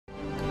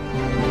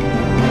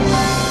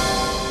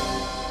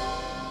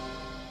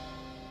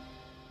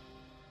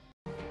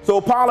So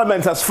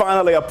Parliament has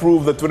finally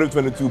approved the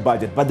 2022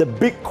 budget, but the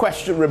big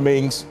question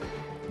remains,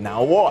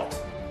 now what?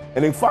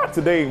 And in fact,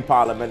 today in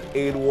Parliament,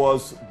 it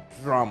was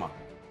drama.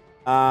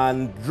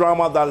 And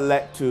drama that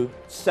led to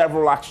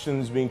several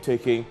actions being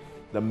taken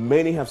that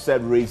many have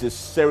said raises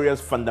serious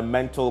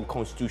fundamental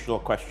constitutional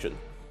questions.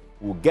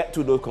 We'll get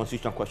to those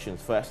constitutional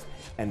questions first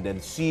and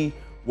then see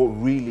what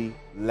really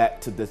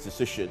led to this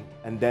decision.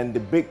 And then the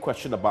big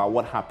question about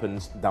what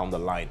happens down the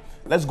line.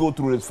 Let's go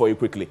through this for you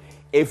quickly.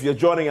 If you're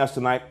joining us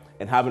tonight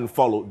and haven't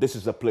followed, this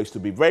is a place to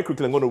be. Very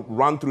quickly, I'm going to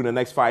run through in the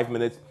next 5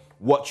 minutes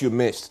what you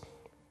missed.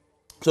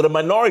 So the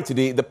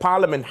minority, the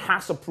Parliament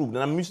has approved,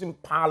 and I'm using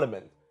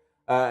Parliament,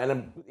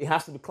 and it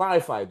has to be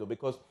clarified though,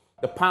 because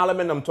the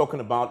Parliament I'm talking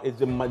about is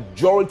the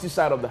majority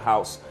side of the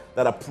House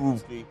that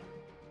approved the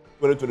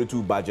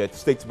 2022 budget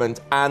statement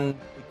and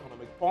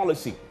economic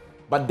policy.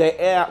 But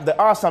there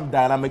are some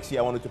dynamics here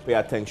I wanted to pay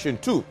attention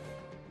to.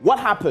 What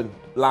happened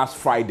last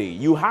Friday?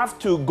 You have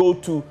to go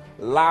to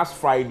last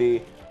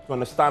Friday to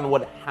understand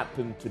what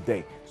happened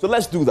today. So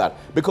let's do that,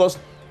 because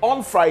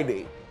on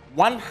Friday,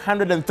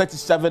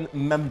 137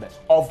 members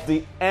of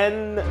the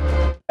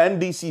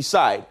NDC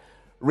side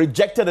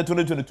rejected the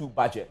 2022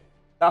 budget.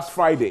 That's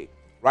Friday,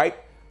 right?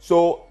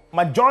 So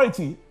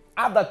majority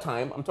at that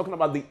time, I'm talking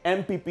about the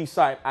MPP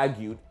side,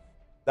 argued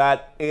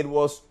that it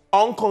was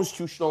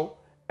unconstitutional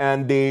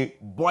and they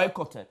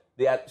boycotted.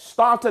 They had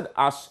started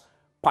as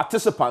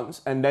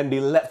participants and then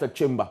they left the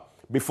chamber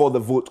before the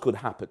vote could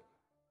happen,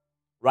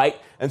 right?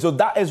 And so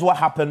that is what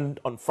happened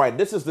on Friday.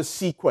 This is the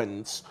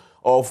sequence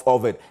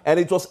of it. And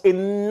it was a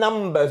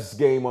numbers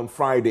game on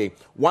Friday.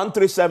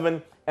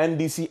 137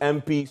 NDC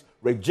MPs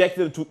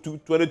rejected the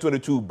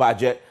 2022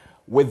 budget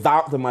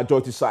without the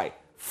majority side.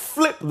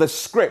 Flip the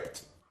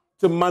script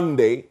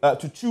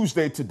to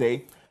Tuesday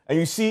today, and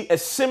you see a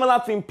similar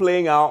thing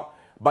playing out,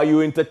 but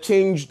you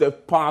interchange the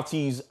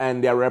parties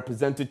and their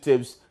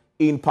representatives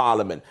in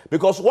Parliament.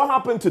 Because what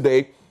happened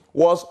today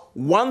was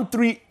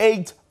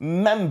 138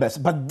 members,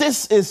 but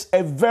this is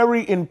a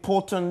very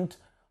important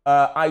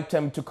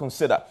item to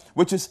consider,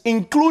 which is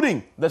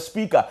including the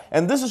Speaker.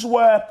 And this is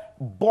where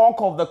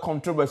bulk of the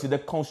controversy, the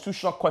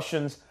constitutional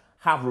questions,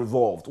 have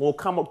revolved. We'll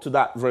come up to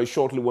that very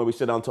shortly when we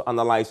sit down to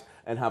analyze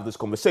and have this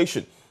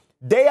conversation.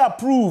 They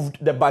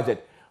approved the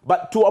budget,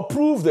 but to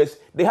approve this,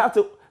 they had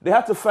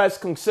to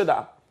first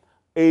consider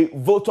a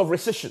vote of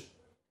rescission,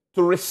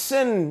 to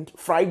rescind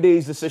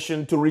Friday's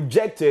decision, to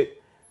reject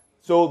it.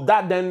 So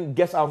that then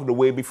gets out of the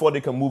way before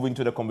they can move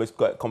into the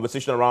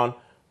conversation around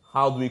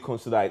how do we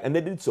consider it. And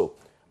they did so.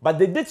 But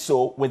they did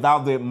so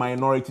without the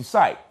minority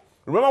side.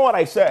 Remember what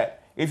I said?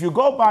 If you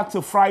go back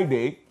to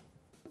Friday,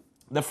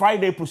 the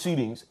Friday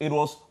proceedings, it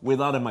was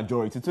without a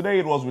majority. Today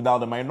it was without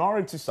the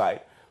minority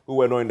side who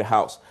were not in the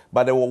House.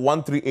 But there were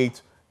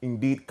 138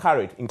 indeed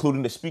carried,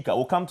 including the Speaker.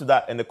 We'll come to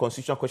that and the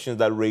constitutional questions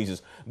that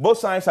raises. Both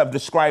sides have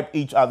described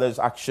each other's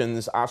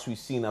actions as we've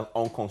seen as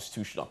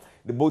unconstitutional.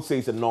 They both say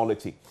it's a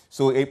nullity.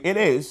 So if it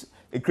is,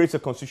 it creates a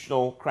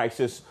constitutional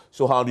crisis.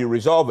 So how do you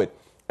resolve it?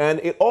 And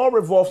it all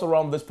revolves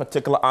around this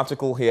particular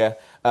article here.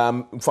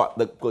 In fact,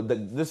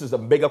 this is a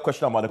bigger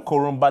question about the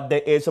quorum, but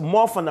there is a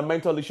more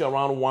fundamental issue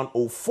around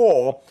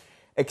 104.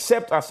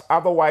 Except as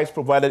otherwise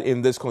provided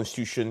in this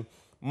constitution,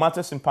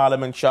 matters in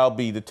Parliament shall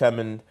be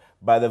determined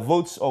by the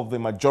votes of the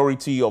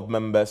majority of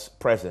members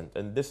present.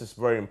 And this is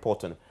very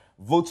important.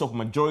 Votes of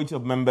majority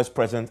of members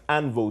present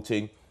and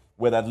voting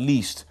with at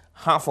least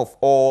half of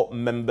all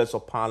members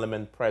of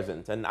Parliament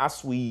present. And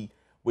as we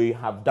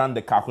have done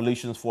the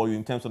calculations for you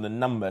in terms of the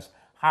numbers,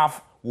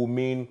 half will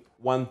mean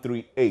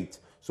 138.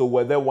 So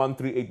were there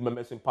 138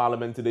 members in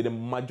Parliament today? The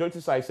majority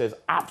side says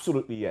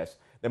absolutely yes.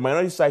 The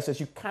minority side says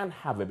you can't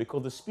have it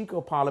because the Speaker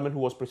of Parliament who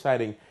was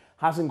presiding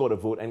hasn't got a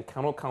vote and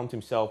cannot count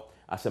himself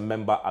as a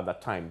member at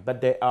that time.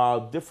 But there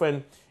are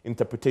different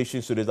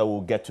interpretations to this that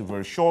we'll get to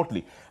very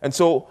shortly. And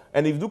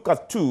if you look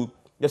at 2,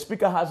 the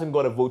Speaker hasn't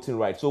got a voting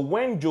right. So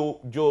when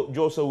Joe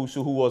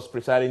Sowusu, who was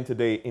presiding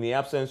today in the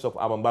absence of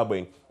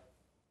Abambabwe,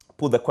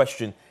 put the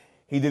question,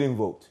 he didn't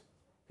vote.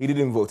 He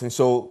didn't vote. And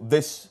so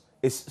this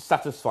is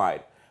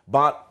satisfied.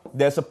 But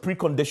there's a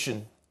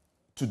precondition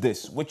to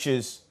this, which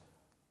is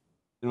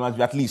there must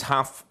be at least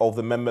half of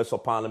the members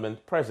of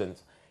Parliament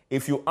present.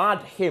 If you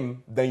add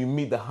him, then you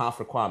meet the half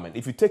requirement.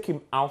 If you take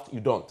him out, you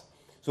don't.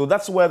 So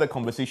that's where the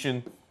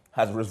conversation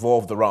has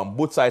revolved around.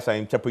 Both sides are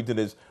interpreting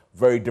this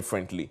very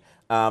differently.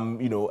 And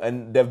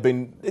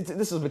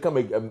this has become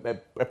a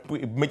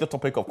major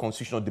topic of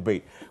constitutional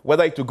debate.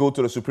 Whether it will go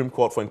to the Supreme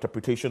Court for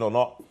interpretation or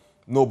not,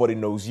 nobody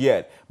knows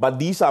yet. But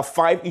these are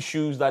 5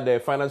 issues that the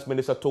Finance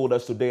Minister told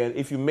us today. And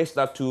if you missed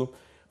that too,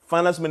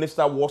 Finance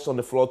Minister was on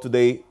the floor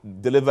today,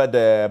 delivered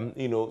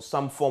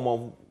some form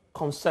of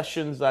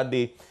concessions that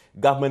the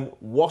government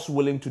was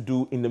willing to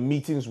do in the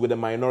meetings with the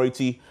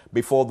minority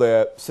before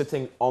the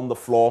sitting on the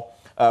floor.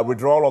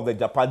 Withdrawal of the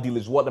Japan deal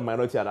is what the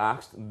minority had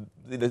asked.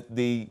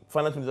 The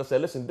Finance Minister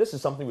said, listen, this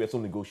is something we are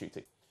still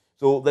negotiating.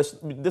 So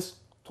this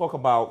talk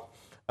about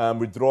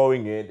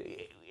withdrawing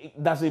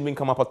it doesn't even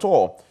come up at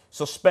all.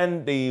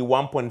 Suspend the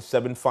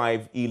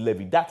 1.75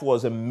 e-levy. That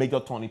was a major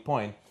turning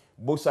point.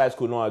 Both sides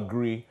could not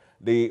agree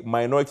The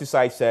minority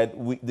side said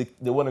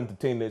they want to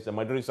entertain this. The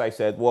majority side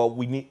said, well,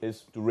 we need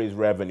this to raise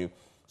revenue.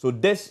 So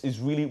this is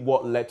really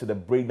what led to the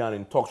breakdown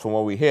in talks from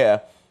what we hear.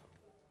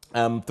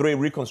 Through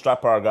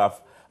reconstruct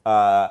paragraph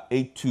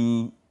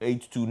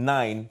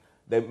 829,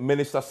 the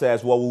minister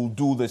says, well, we'll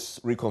do this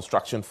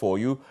reconstruction for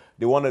you.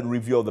 They want a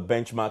review of the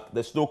benchmark.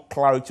 There's no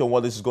clarity on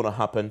what this is going to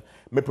happen.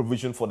 Make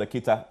provision for the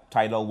Kita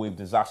tidal wave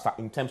disaster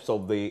in terms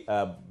of the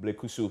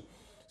Blekusu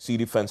Sea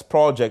Defense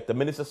project. The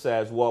minister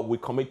says, well, we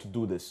commit to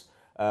do this.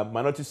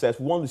 Minority says,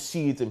 we want to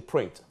see it in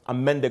print.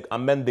 Amend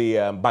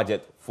the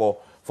budget for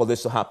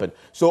this to happen.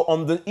 So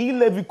on the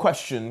e-levy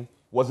question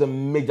was a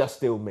major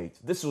stalemate.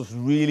 This was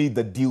really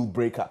the deal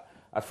breaker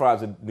as far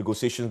as the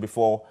negotiations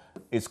before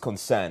is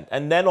concerned.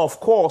 And then, of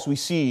course, we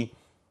see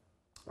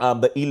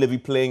the e-levy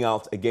playing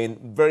out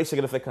again very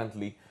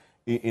significantly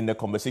in the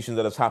conversation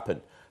that has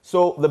happened.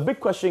 So the big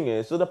question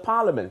is, so the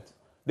parliament,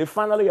 they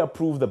finally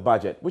approved the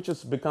budget, which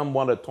has become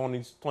one of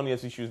the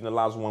thorniest issues in the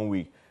last 1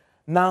 week.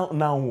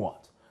 Now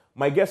what?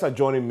 My guests are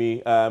joining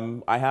me.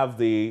 I have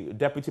the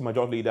Deputy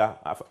Majority Leader,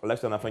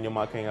 Alexander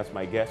Afenyo-Marking, as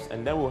my guest,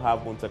 and then we'll have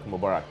Muntaka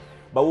Mubarak.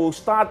 But we'll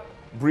start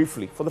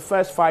briefly, for the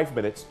first 5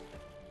 minutes,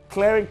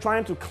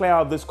 trying to clear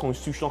out these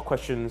constitutional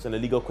questions and the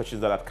legal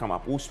questions that have come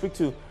up. We'll speak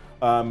to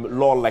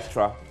law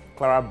lecturer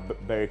Clara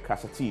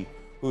Berry-Kasati,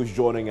 who is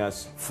joining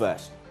us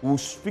first. We'll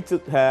speak to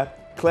her,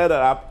 clear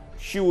that up.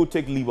 She will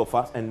take leave of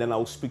us, and then I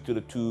will speak to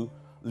the two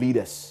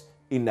leaders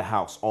in the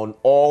House on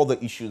all the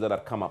issues that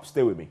have come up.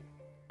 Stay with me.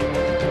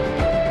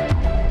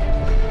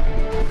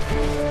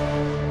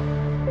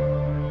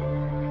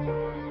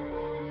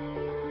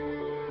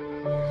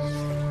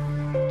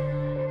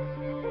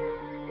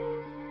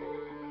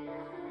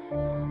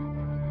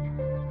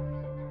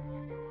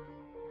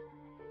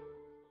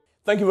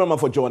 Thank you very much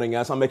for joining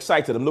us. I'm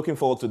excited. I'm looking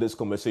forward to this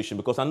conversation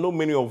because I know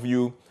many of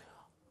you,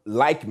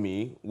 like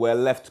me, were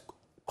left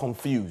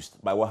confused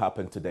by what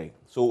happened today.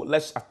 So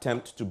let's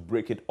attempt to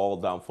break it all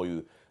down for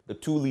you. The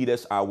two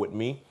leaders are with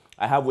me.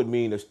 I have with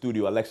me in the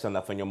studio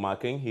Alexander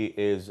Afenyo-Marking. He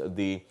is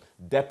the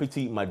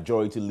Deputy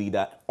Majority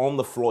Leader. On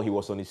the floor, he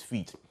was on his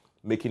feet,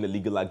 making the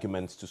legal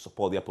arguments to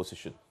support their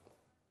position.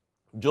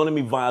 Joining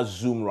me via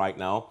Zoom right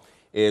now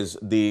is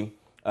the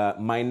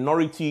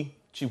Minority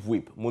Chief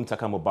Whip,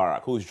 Muntaka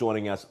Mubarak, who is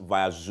joining us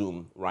via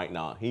Zoom right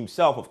now. He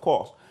himself, of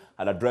course,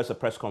 had addressed a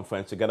press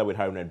conference together with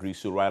Haruna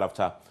Idrisu right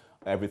after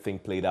everything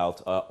played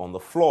out on the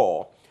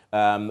floor.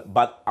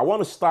 But I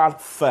want to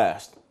start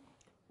first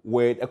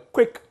with a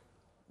quick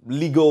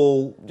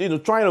legal,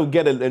 trying to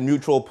get a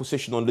neutral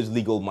position on this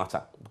legal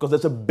matter, because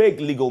there's a big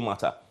legal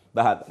matter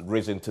that had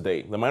risen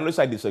today. The minority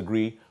side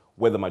disagree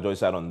with the majority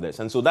side on this.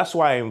 And so that's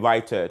why I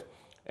invited,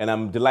 and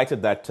I'm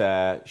delighted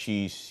that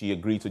she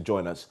agreed to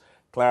join us,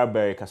 Clara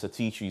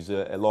Berry-Kasati. She's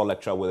a law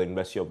lecturer with the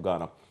University of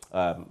Ghana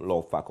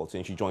Law Faculty,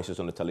 and she joins us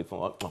on the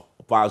telephone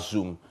via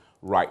Zoom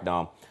right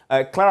now.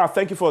 Clara,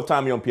 thank you for your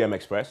time here on PM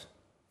Express.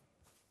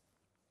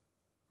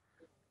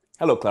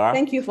 Hello, Clara.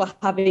 Thank you for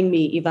having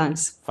me,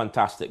 Evans.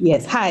 Fantastic.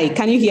 Yes. Hi.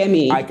 Can you hear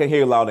me? I can hear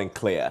you loud and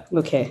clear.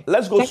 Okay.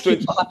 Let's go straight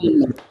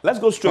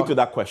to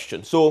that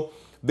question. So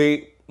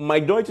the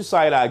majority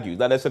side argued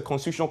that there's a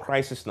constitutional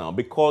crisis now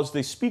because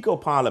the Speaker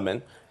of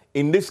Parliament,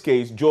 in this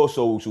case, Joe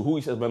Sowusu, who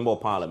is a member of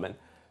Parliament,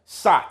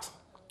 sat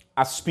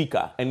as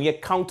Speaker and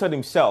yet counted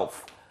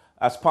himself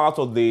as part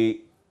of the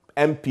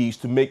MPs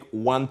to make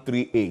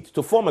 138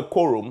 to form a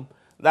quorum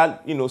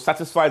that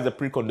satisfies the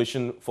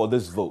precondition for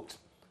this vote,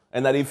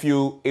 and that if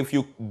you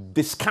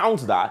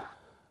discount that,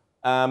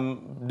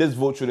 this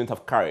vote shouldn't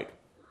have carried,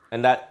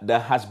 and that there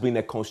has been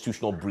a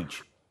constitutional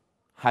breach.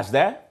 Has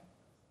there?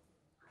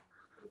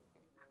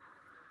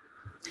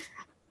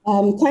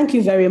 Thank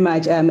you very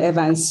much,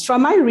 Evans.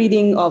 From my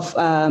reading of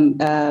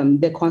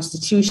the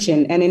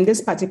Constitution, and in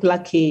this particular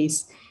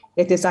case,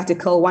 it is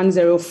Article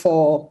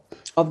 104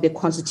 of the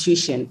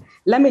Constitution.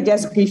 Let me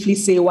just briefly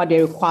say what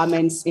the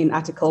requirements in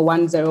Article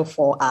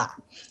 104 are.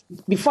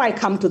 Before I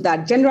come to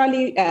that,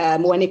 generally,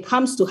 when it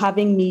comes to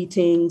having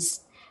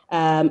meetings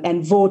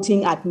and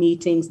voting at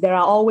meetings, there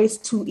are always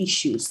two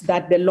issues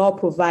that the law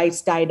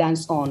provides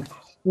guidance on.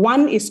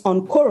 One is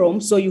on quorum,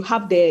 so you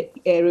have the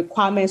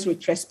requirements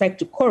with respect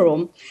to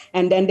quorum,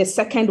 and then the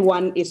second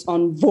one is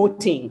on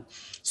voting.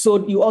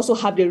 So you also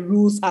have the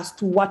rules as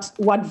to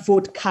what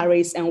vote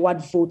carries and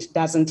what vote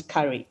doesn't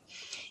carry.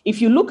 If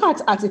you look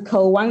at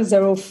Article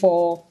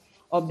 104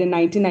 of the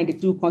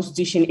 1992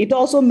 Constitution, it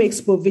also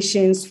makes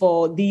provisions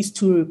for these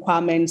two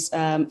requirements,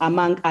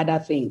 among other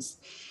things.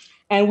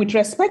 And with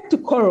respect to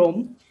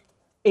quorum,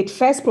 it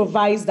first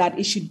provides that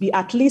it should be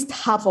at least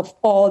half of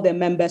all the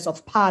members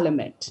of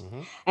Parliament.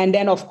 Mm-hmm. And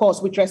then, of course,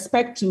 with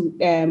respect to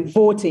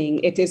voting,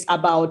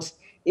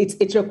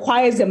 it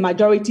requires a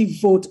majority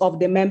vote of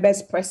the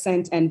members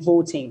present and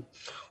voting,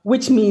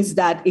 which means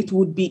that it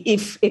would be,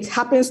 if it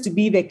happens to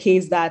be the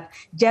case that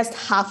just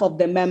half of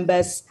the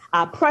members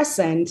are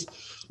present,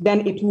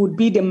 then it would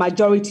be the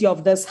majority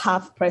of this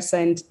half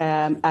present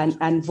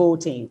and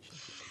voting.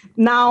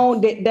 Now,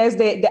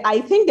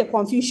 I think the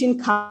confusion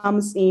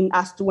comes in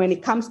as to when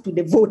it comes to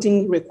the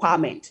voting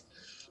requirement,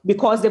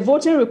 because the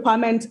voting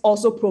requirement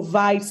also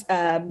provides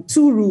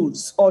two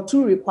rules or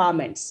two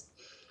requirements.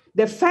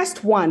 The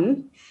first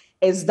one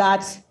is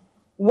that,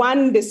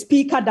 one, the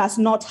speaker does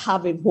not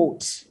have a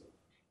vote,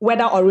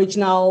 whether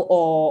original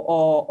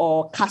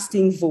or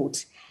casting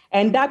vote.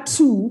 And that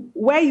two,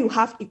 where you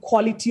have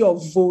equality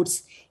of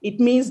votes, it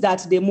means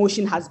that the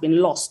motion has been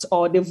lost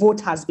or the vote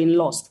has been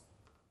lost.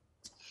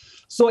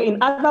 So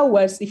in other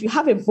words, if you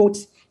have a vote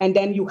and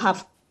then you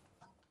have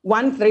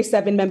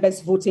 137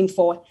 members voting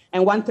for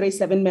and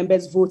 137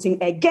 members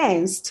voting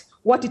against,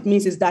 what it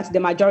means is that the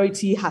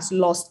majority has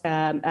lost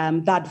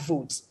that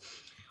vote.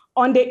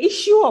 On the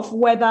issue of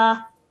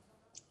whether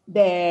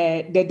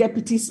the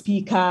deputy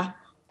speaker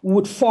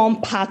would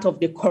form part of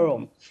the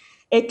quorum,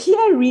 a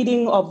clear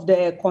reading of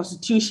the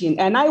Constitution,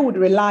 and I would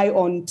rely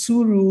on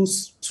two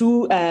rules,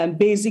 two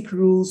basic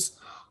rules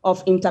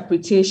of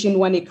interpretation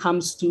when it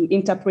comes to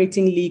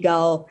interpreting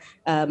legal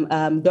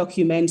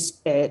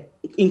documents,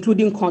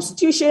 including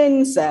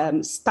constitutions,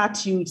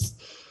 statutes,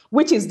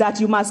 which is that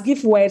you must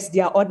give words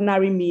their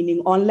ordinary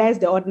meaning unless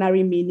the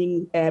ordinary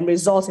meaning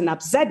results in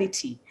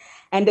absurdity.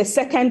 And the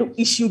second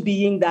issue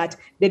being that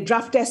the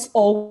drafters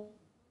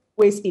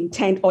always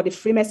intend, or the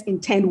framers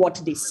intend,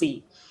 what they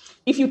say.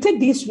 If you take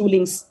these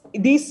rulings,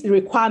 these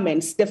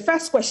requirements, the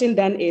first question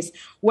then is,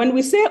 when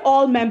we say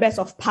all members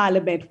of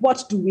parliament,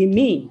 what do we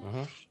mean?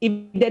 Mm-hmm. If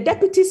the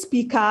deputy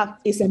speaker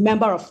is a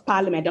member of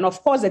parliament, and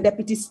of course the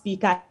deputy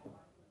speaker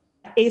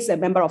is a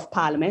member of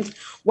parliament,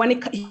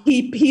 when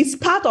he's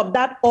part of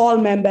that all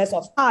members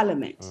of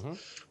parliament. Mm-hmm.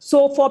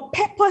 So for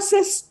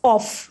purposes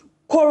of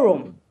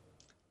quorum,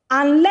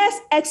 unless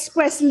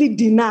expressly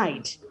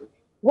denied,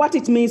 what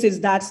it means is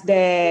that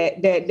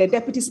the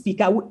deputy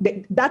speaker,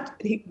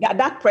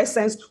 that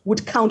presence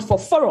would count for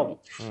quorum.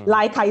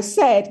 Like I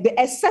said, the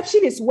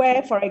exception is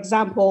where, for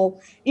example,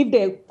 if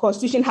the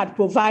Constitution had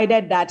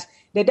provided that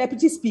the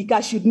deputy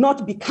speaker should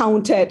not be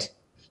counted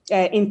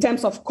in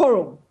terms of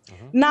quorum.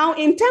 Now,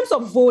 in terms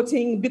of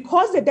voting,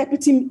 because the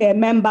deputy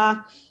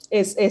member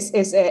is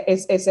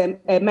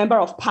a member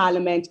of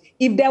parliament,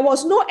 if there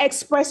was no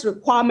express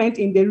requirement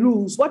in the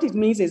rules, what it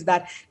means is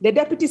that the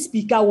deputy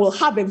speaker will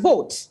have a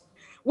vote,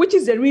 which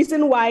is the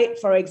reason why,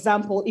 for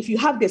example, if you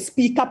have the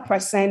speaker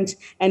present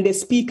and the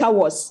speaker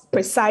was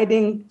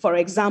presiding, for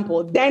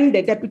example, then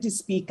the deputy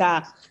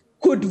speaker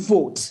could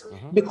vote,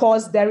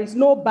 because there is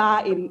no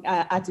bar in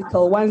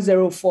Article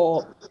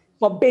 104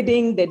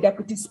 forbidding the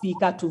deputy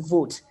speaker to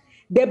vote.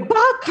 The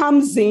bar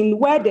comes in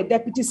where the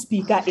deputy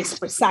speaker is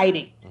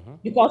presiding,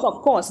 because,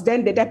 of course,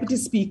 then the deputy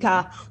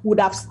speaker would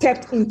have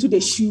stepped into the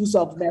shoes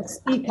of the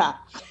speaker.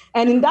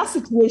 And in that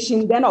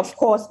situation, then, of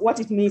course, what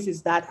it means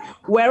is that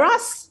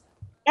whereas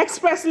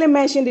expressly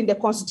mentioned in the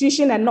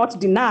Constitution and not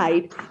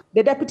denied,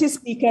 the deputy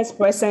speaker's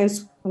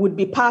presence would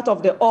be part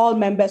of the all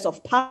members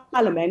of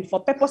parliament for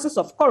purposes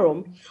of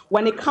quorum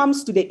when it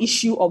comes to the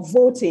issue of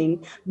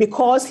voting,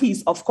 because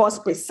he's, of course,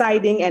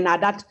 presiding, and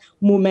at that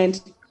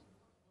moment,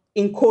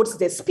 in quotes,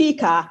 the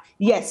speaker,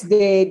 yes,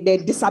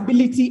 the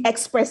disability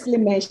expressly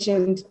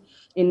mentioned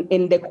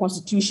in the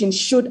Constitution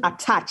should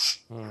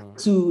attach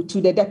to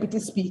the deputy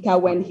speaker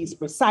when he's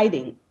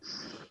presiding.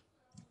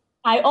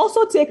 I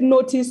also take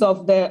notice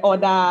of the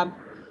Order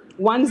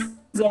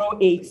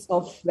 108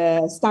 of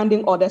the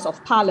Standing Orders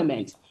of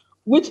Parliament,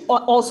 which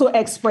also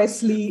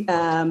expressly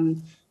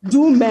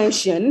do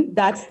mention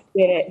that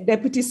the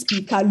deputy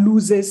speaker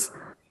loses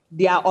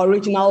their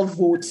original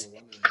vote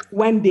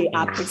when they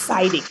are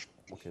presiding.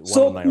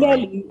 So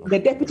clearly, the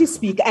deputy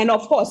speaker, and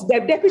of course, the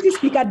deputy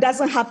speaker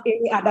doesn't have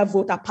any other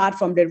vote apart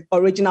from the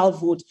original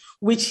vote,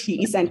 which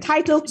he is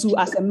entitled to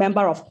as a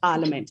member of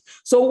parliament.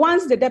 So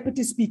once the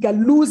deputy speaker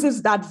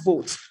loses that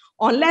vote,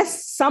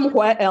 unless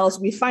somewhere else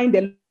we find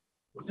the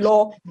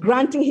law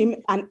granting him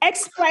an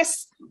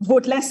express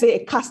vote, let's say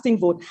a casting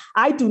vote,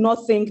 I do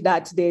not think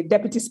that the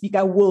deputy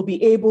speaker will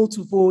be able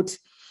to vote.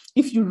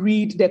 If you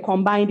read the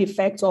combined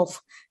effect of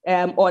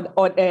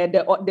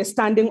the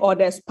standing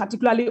orders,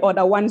 particularly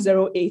Order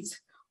 108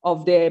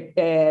 of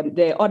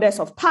the Orders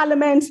of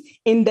Parliament,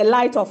 in the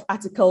light of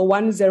Article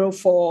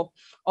 104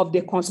 of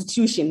the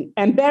Constitution,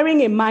 and bearing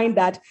in mind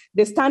that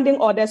the Standing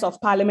Orders of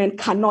Parliament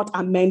cannot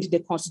amend the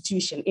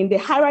Constitution. In the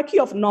hierarchy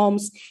of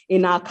norms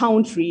in our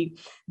country,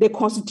 the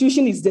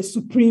Constitution is the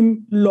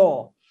supreme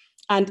law,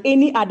 and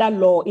any other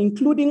law,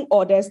 including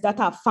orders that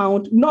are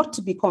found not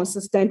to be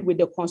consistent with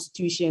the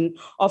Constitution,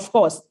 of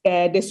course,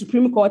 the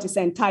Supreme Court is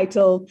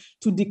entitled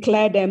to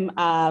declare them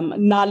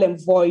null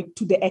and void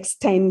to the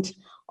extent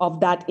of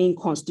that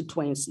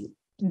inconsistency.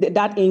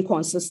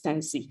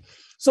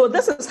 So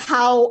this is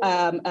how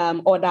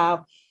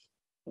Order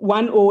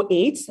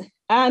 108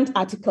 and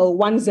Article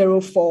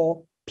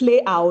 104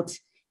 play out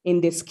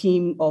in the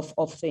scheme of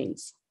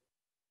things.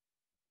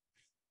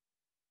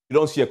 You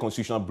don't see a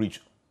constitutional breach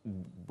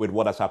with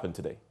what has happened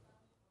today?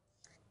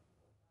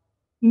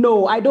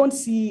 No, I don't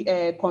see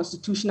a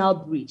constitutional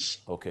breach.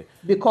 Okay.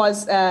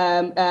 Because,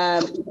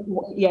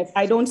 yes,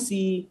 I don't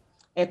see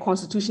a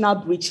constitutional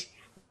breach.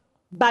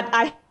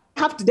 But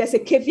there's a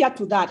caveat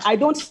to that. I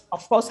don't,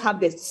 of course, have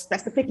the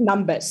specific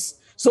numbers.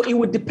 So it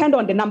would depend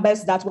on the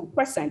numbers that were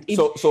present. If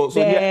So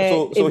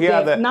here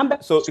are the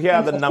numbers. So here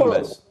are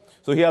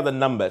the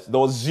numbers. There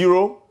was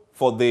 0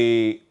 for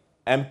the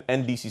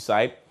NDC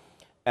side,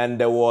 and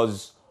there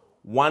was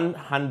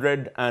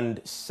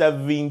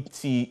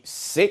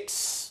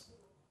 176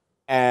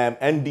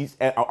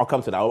 NDC. I'll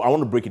come to that. I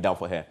want to break it down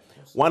for her.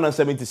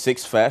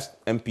 176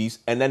 first MPs,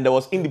 and then there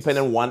was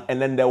independent one,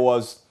 and then there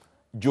was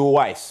Joe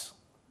Wise,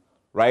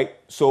 right?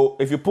 So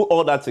if you put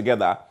all that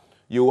together,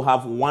 you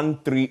have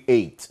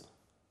 138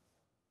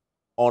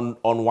 on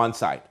one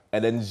side,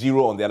 and then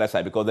 0 on the other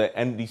side, because the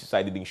NDC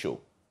side didn't show.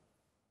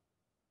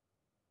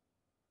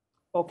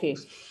 Okay.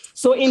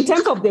 So in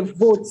terms of the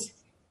vote,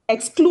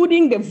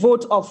 excluding the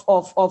vote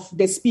of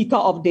the speaker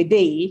of the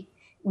day,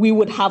 we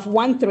would have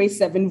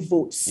 137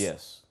 votes.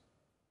 Yes.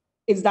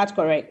 Is that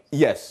correct?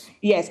 Yes.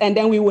 Yes, and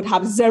then we would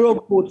have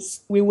 0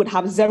 votes. We would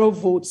have 0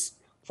 votes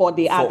for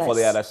the others. For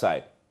the other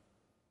side.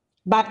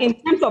 But in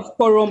terms of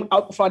quorum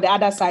for the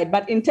other side,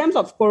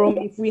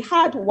 if we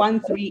had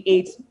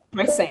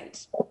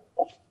 138%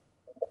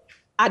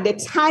 at the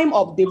time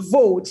of the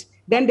vote,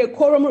 then the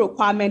quorum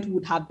requirement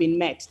would have been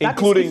met.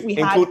 Including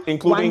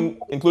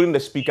the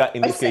speaker,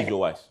 in this case, Joe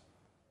Wise.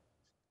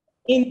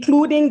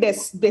 Including the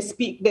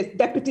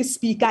deputy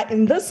speaker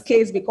in this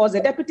case, because the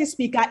deputy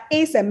speaker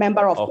is a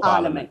member of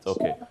parliament.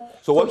 Okay.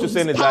 So what you're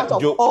saying is that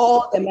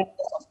all the members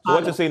of parliament. So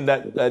what you're saying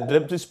that the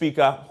deputy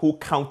speaker who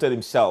counted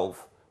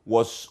himself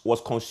was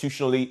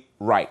constitutionally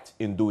right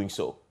in doing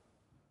so,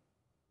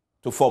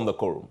 to form the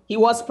quorum. He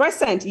was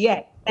present,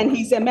 yes, and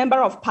he's a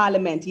member of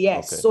parliament,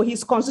 yes. Okay. So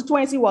his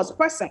constituency was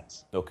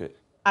present. Okay.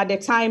 At the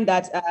time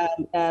that,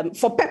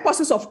 for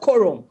purposes of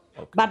quorum.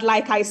 Okay. But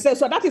like I said,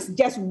 so that is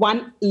just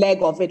one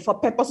leg of it, for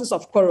purposes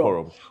of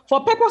quorum.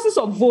 For purposes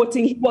of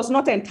voting, he was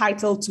not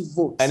entitled to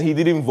vote. And he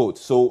didn't vote.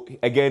 So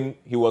again,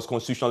 he was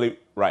constitutionally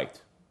right.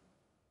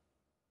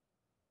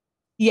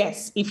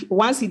 Yes,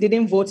 once he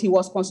didn't vote, he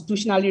was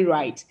constitutionally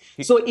right.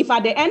 So if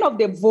at the end of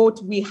the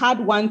vote, we had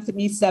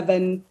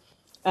 137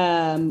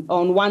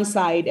 on one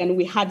side and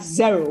we had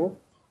 0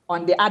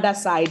 on the other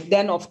side,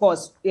 then of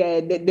course,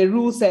 the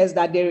rule says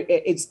that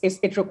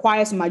it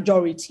requires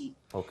majority.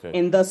 Okay.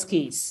 In this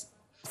case.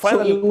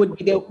 Finally, so it would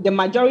be the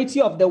majority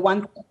of the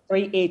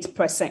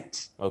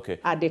 138%. Okay.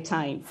 At the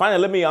time.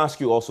 Finally, let me ask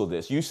you also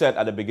this. You said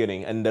at the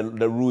beginning, and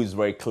the rule is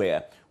very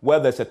clear, where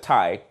there's a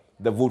tie,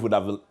 the vote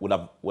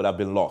would have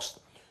been lost.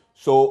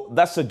 So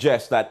that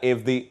suggests that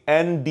if the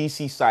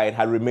NDC side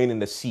had remained in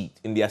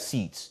their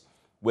seats,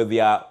 with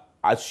their,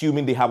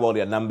 assuming they have all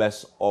their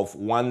numbers of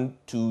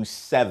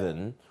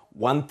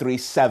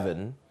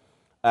 137,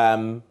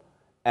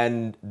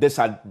 and this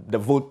had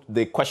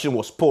the question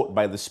was put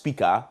by the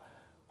speaker,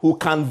 who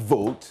can't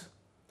vote,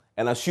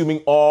 and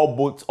assuming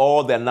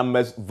all their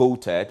numbers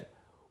voted,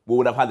 we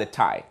would have had a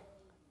tie.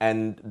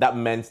 And that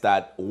meant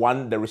that the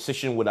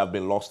rescission would have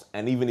been lost,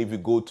 and even if you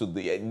go to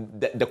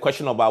the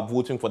question about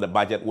voting for the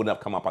budget wouldn't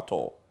have come up at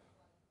all.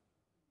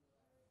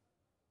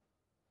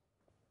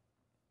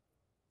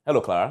 Hello,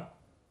 Clara.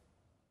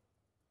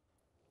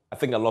 I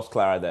think I lost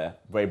Clara there,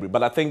 very brief,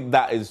 but I think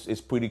that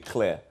is pretty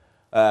clear.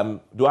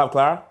 Do I have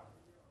Clara?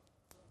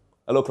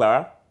 Hello,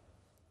 Clara.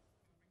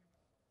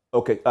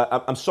 Okay,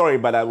 I'm sorry,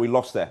 but we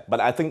lost there. But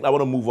I think I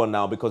want to move on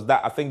now, because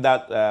I think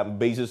that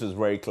basis is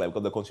very clear,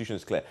 because the constitution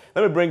is clear.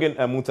 Let me bring in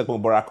Muntak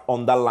Mubarak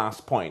on that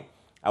last point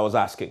I was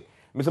asking.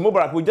 Mr.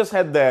 Mubarak, we just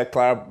had the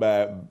Clara.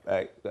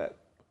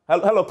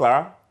 Hello,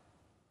 Clara.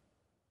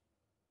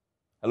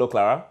 Hello,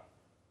 Clara.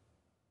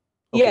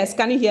 Okay. Yes,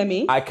 can you hear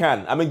me? I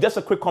can. I mean, just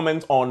a quick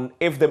comment on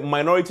if the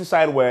minority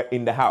side were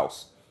in the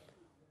House,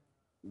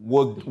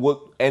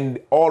 and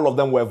all of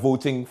them were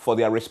voting for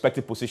their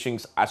respective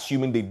positions,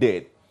 assuming they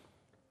did,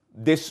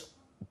 this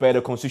by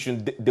the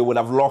constitution, they would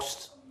have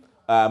lost,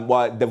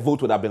 the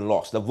vote would have been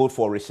lost. The vote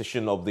for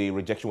rescission of the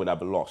rejection would have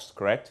been lost,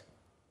 correct?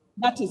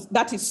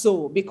 That is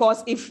so,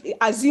 because if,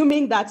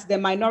 assuming that the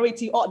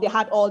minority, they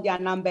had all their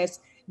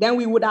numbers, then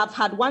we would have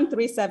had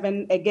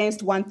 137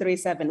 against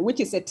 137, which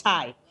is a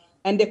tie.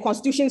 And the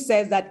constitution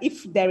says that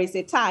if there is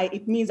a tie,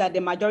 it means that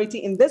the majority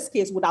in this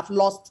case would have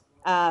lost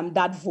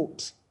that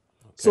vote.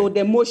 Okay. So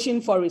the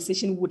motion for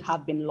rescission would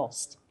have been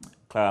lost.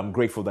 Clara, I'm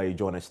grateful that you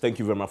joined us. Thank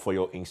you very much for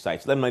your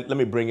insights. Let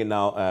me bring it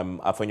now,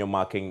 Afenyo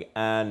Marking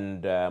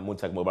and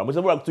Muntak Mubarak.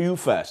 Mr. Mubarak, to you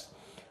first.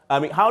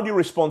 I mean, how do you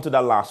respond to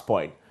that last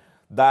point?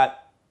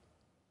 That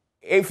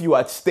if you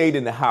had stayed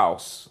in the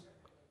House,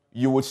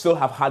 you would still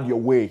have had your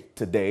way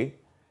today,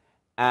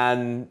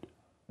 and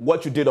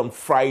what you did on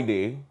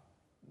Friday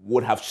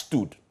would have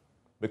stood,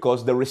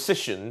 because the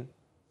rescission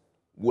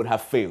would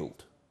have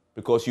failed,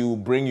 because you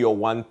bring your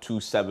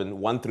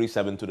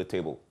 137 to the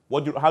table.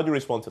 How do you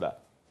respond to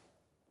that?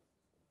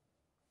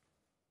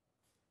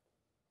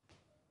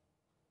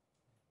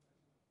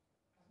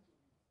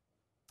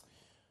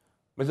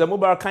 Mr.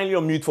 Mubarak, kindly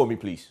unmute for me,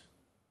 please.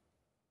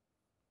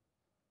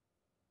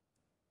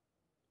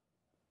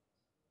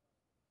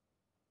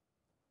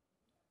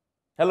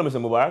 Hello, Mr.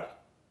 Mubarak.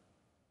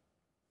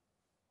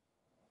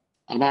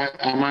 Can I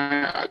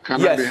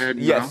be heard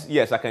now?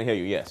 Yes, I can hear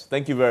you, yes.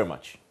 Thank you very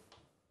much.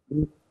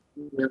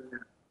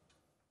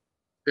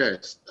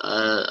 Yes,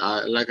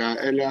 like I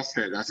earlier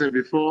said, I said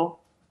before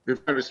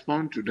I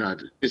respond to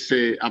that,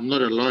 I'm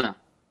not a lawyer.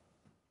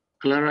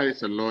 Clara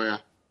is a lawyer,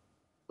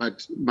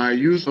 but my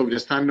use of the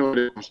standard of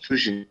the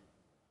Constitution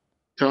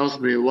tells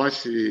me what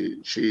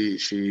she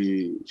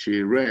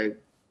read.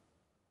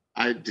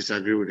 I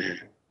disagree with her.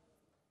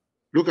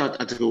 Look at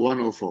Article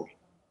 104,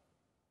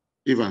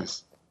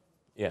 Evans.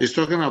 Yeah. It's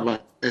talking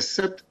about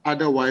except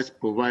otherwise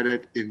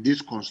provided in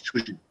this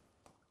Constitution,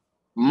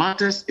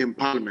 matters in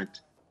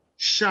Parliament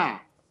shall,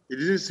 it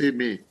didn't say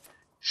may,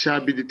 shall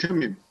be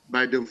determined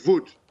by the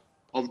vote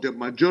of the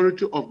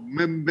majority of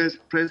members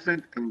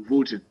present and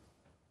voting.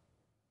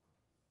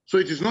 So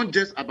it is not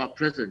just about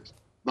present,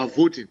 but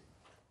voting.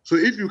 So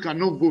if you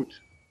cannot vote,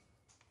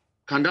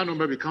 can that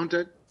number be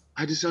counted?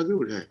 I disagree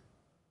with her.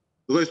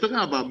 Because it's talking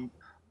about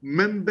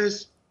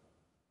members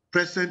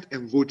present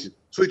and voting.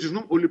 So it is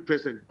not only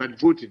present, but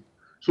voting.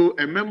 So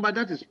a member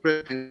that is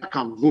present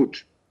can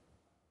vote.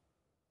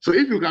 So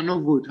if you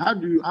cannot vote, how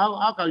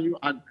can you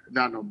add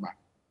that number?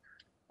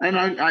 And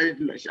I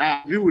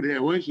agree with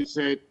her when she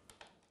said,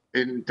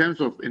 in terms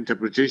of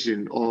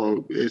interpretation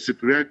or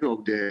superiority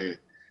of the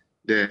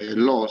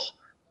laws,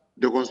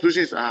 the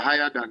constitutions are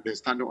higher than the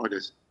standing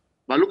orders.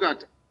 But look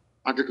at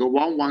Article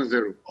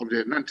 110 of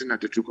the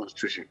 1992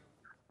 Constitution,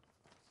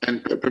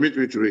 and permit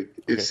me to read.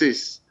 It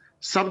says,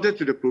 subject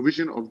to the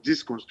provision of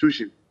this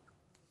Constitution,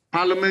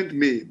 Parliament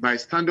may, by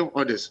standing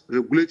orders,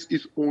 regulate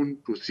its own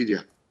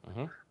procedure.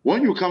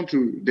 When you come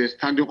to the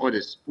standing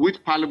orders,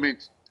 which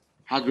Parliament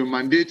has been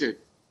mandated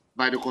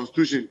by the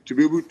Constitution to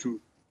be able to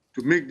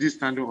make these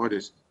standing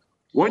orders,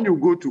 when you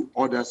go to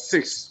order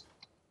 7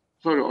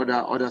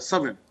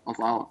 of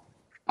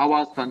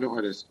our standing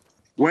orders,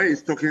 where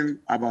it's talking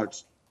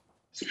about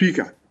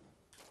Speaker,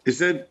 it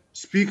said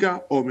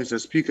Speaker or Mr.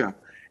 Speaker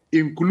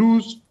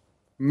includes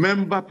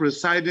member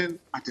presiding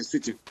at a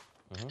sitting.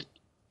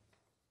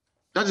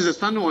 That is the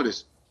standing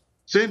orders,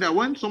 saying that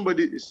when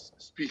somebody is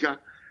Speaker,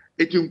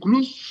 it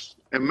includes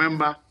a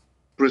member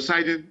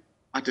presiding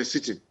at a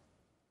sitting.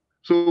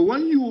 So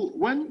when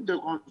the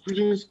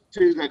Constitution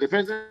says that the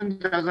person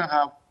doesn't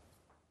have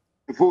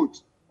a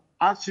vote,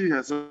 as she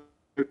has or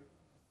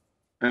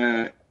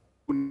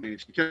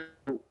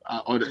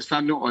the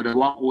standing order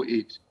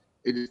 108,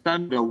 it is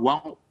standing order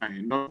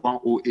 109, not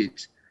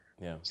 108.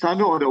 Yeah.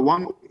 Standing order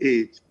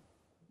 108,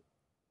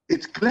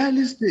 it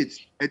clearly states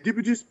a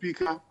deputy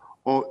speaker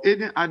or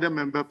any other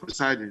member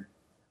presiding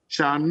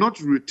shall not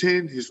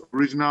retain his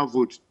original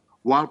vote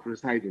while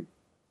presiding.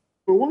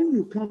 So when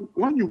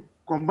you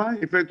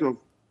combine effect of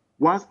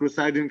whilst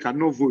presiding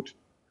cannot vote,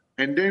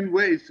 and then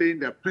where it's saying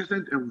that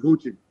present and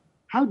voting,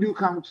 how do you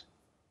count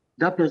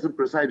that person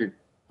presiding?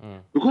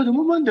 Because the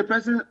moment the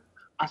person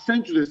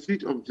ascends to the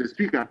seat of the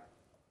speaker,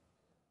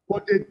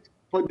 for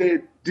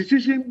the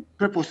decision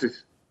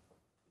purposes,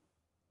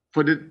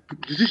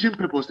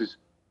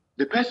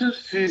 the person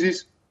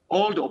seizes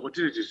all the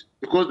opportunities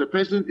because the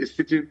person is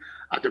sitting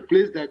at a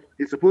place that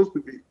is supposed to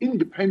be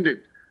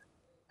independent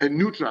and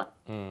neutral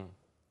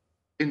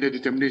in the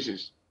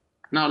determinations.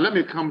 Now, let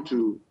me come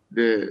to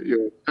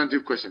your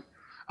substantive question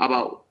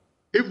about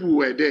if we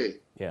were there,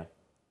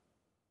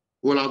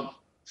 we'll have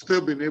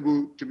still been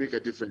able to make a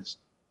difference.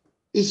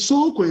 It's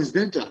so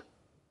coincidental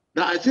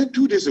that I think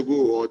 2 days ago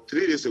or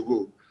 3 days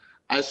ago,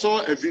 I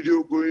saw a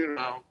video going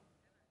around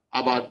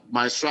about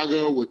my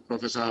struggle with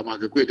Professor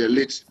Magakwe, the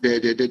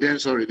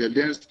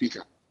then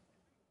speaker,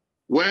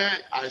 where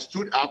I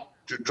stood up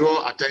to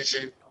draw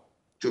attention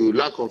to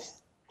lack of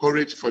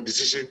courage for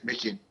decision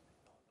making,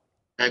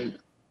 and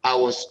I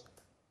was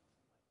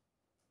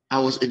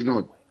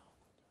ignored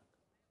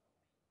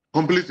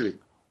completely.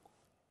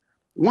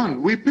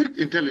 One, we picked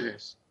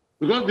intelligence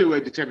because they were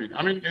determined.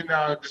 I mean, in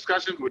our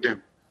discussion with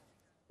them,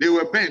 they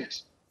were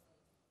bent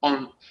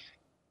on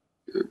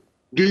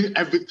doing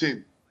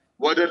everything,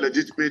 whether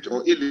legitimate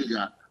or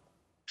illegal,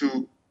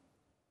 to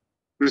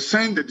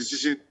rescind the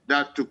decision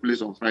that took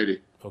place on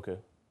Friday. Okay.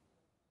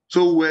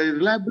 So we're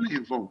reliably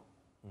informed.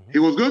 He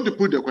was going to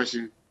put the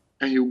question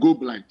and he would go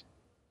blind.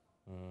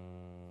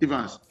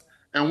 Evans.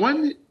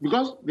 And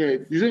because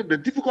the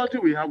difficulty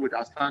we have with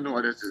our standing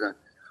orders is that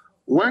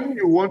when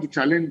you want to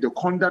challenge the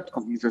conduct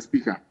of Mr.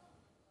 Speaker,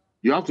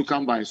 you have to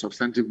come by a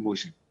substantive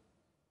motion.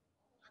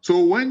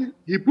 So when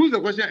he puts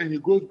the question and he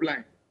goes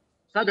blind,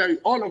 so that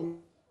all of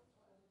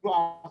you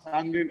are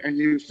standing and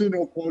he will still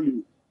not call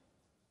you,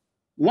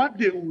 what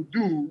they will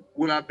do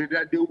will be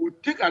that they will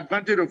take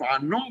advantage of our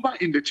number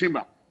in the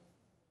chamber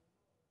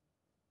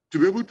to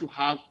be able to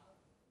have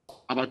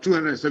about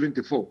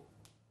 274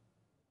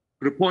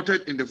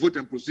 reported in the vote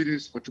and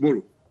proceedings for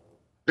tomorrow.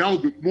 That will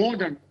be more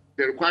than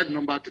the required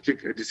number to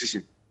take a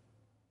decision.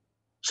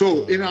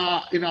 So in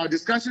our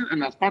discussion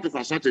and as part of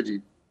our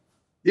strategy,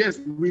 yes,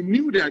 we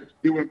knew that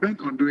they were bent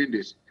on doing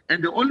this.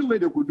 And the only way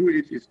they could do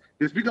it is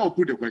the speaker will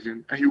put the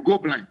question and he'll go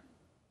blind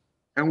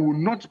and will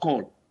not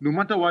call. No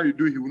matter what you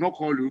do, he will not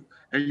call you,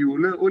 and you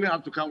will only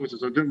have to come with a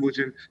certain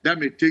motion that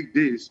may take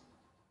days,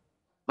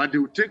 but they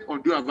will take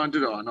undue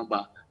advantage of our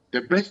number.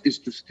 The best is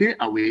to stay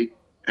away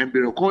and be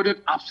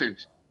recorded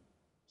absent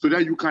so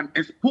that you can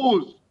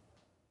expose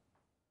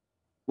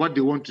what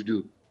they want to do.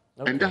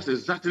 Okay. And that's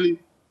exactly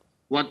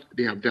what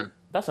they have done.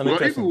 That's an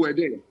Because if interesting. we were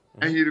there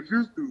and he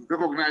refused to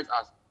recognize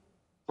us,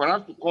 for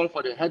us to call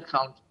for the head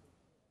count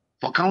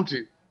for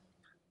counting,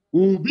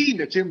 we will be in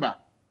the chamber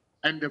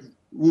and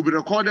we'll be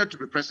recorded to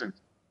be present.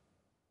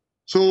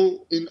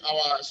 So in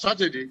our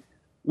strategy,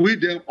 we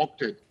then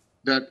opted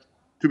that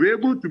to be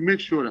able to make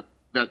sure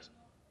that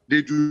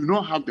they do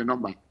not have the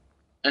number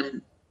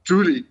and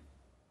truly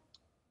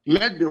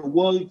let the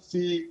world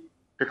see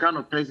the kind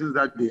of persons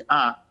that they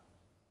are,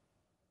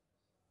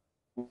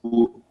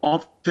 who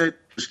opted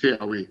to stay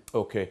away.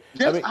 Okay.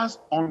 Just as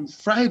on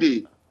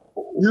Friday,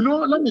 you know,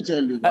 let me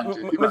tell you.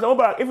 Mr.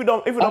 Mubarak, if you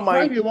don't mind.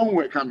 Friday when we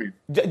were coming.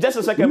 Just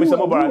a second, Mr.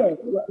 Mubarak.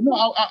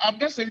 No, I'm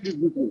just saying this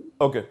briefly.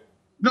 Okay.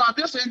 No, I'm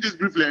just saying this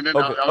briefly and then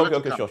okay. I'll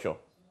Okay, sure.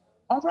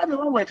 On Friday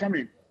when we were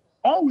coming,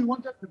 all we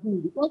wanted to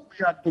do, because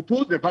we had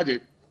proposed the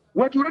budget,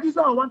 were to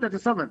register on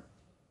 137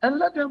 and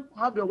let them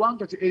have the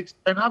 138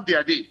 and have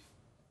their day.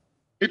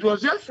 It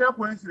was just a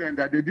coincidence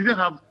that they didn't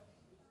have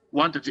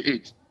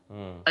 138.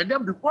 And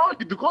then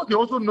because they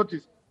also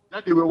noticed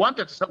that they were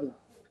 137,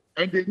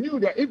 and they knew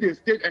that if they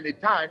stayed and they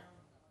tied,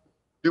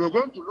 they were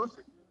going to lose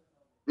it.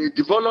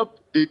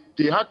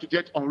 They had to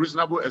get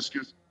unreasonable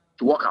excuse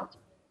to walk out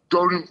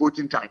during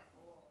voting time.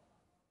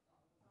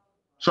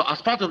 So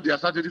as part of their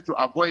strategy to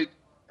avoid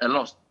a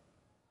loss.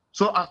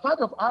 So as part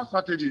of our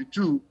strategy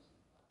too,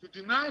 to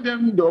deny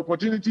them the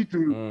opportunity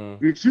to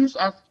refuse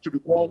us to be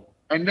called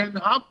and then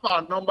have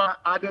our number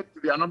added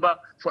to their number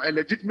for a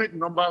legitimate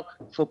number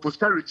for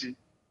posterity,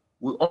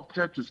 we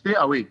opted to stay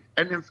away.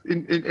 And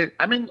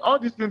I mean, all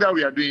these things that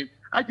we are doing,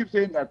 I keep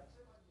saying that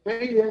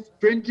 10 years,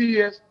 20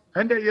 years,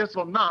 100 years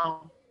from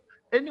now,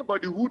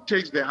 anybody who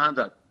takes the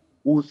handout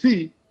will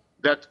see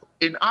that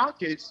in our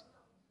case,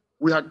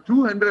 we had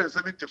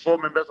 274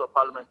 members of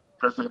parliament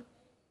present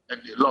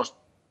and they lost.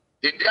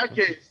 In their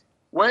case,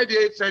 where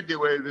they said they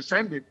were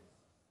rescinding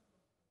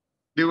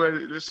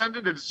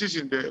the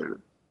decision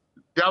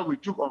that we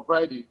took on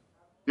Friday,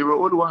 they were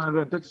only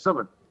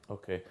 137.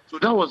 Okay. So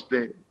that was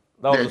the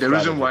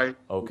reason why.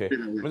 Okay.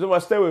 Mr.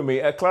 Mubarak, stay with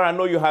me. Clara, I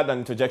know you had an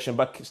interjection,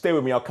 but stay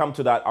with me. I'll come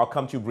to that. I'll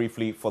come to you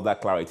briefly for that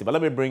clarity. But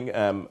let me bring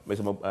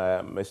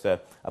Mr.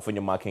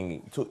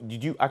 Afonyo-Marking. So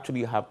did you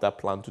actually have that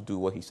plan to do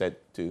what he said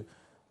to,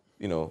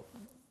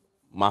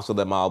 master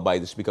them out by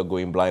the speaker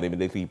going blind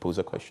immediately he posed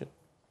a question?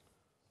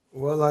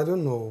 Well, I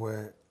don't know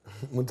where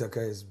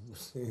Muntaka is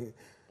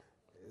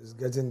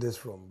getting this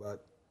from,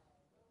 but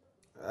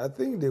I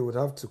think they would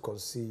have to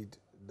concede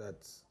that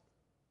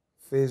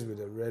faced with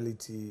the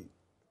reality,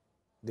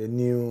 they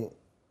knew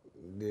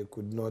they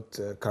could not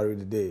carry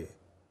the day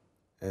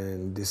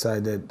and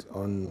decided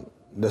on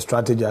the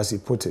strategy as he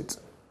put it.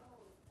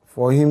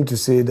 For him to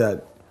say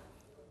that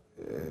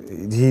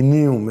he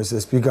knew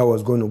Mr. Speaker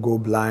was going to go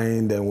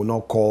blind and would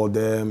not call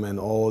them and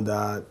all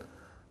that,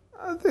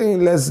 I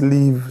think let's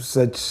leave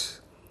such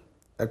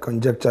a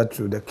conjecture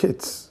to the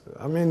kids.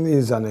 I mean,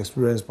 he's an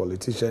experienced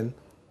politician.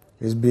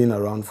 He's been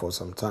around for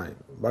some time.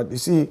 But you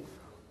see,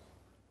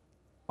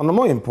 on a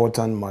more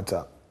important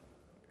matter,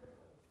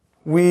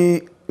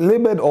 we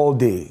labored all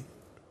day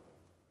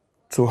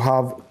to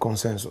have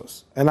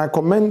consensus. And I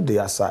commend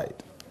their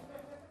side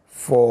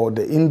for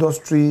the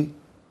industry,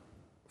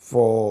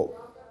 for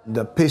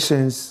the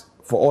patience,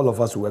 for all of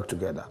us to work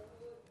together.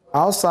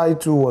 Our side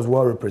too was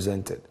well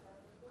represented.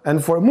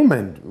 And for a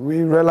moment,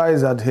 we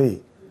realized that,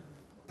 hey,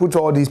 put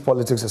all these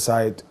politics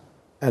aside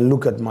and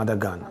look at Mother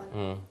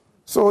Ghana.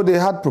 So they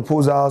had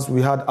proposals,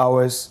 we had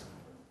ours,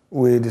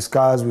 we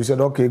discussed, we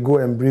said, okay, go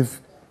and brief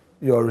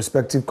your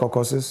respective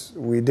caucuses.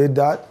 We did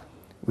that.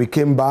 We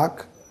came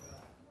back.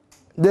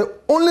 The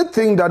only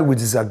thing that we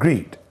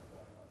disagreed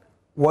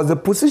was the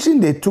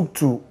position they took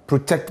to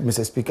protect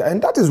Mr. Speaker.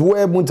 And that is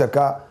where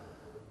Muntaka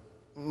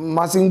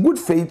must, in good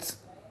faith,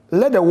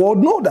 let the world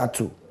know that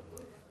too.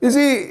 You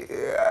see,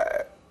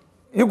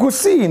 you could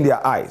see in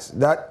their eyes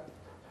that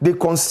they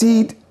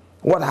concede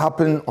what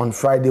happened on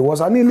Friday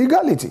was an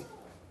illegality.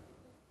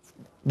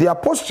 Their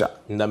posture.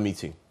 In that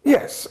meeting?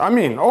 Yes, I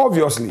mean,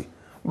 obviously.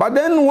 But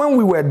then when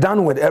we were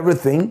done with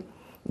everything,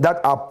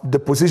 that the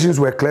positions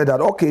were clear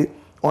that, okay,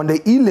 on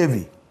the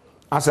e-levy,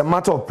 as a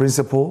matter of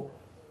principle,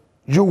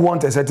 you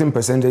want a certain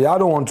percentage. I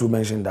don't want to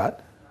mention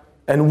that.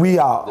 And we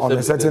are on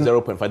a certain...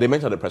 0.5. They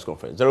mentioned at the press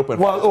conference. 0.5.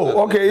 Well,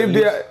 okay, if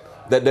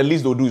the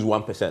least they'll do is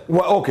 1%.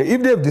 Well, okay,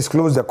 if they've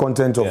disclosed the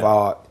content of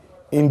our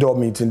indoor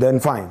meeting, then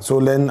fine. So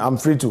then I'm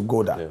free to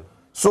go there. Yeah.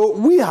 So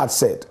we had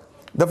said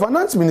the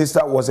finance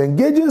minister was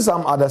engaging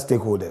some other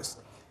stakeholders.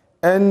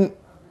 And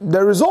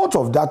the result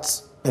of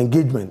that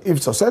engagement,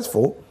 if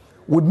successful,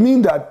 would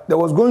mean that there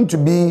was going to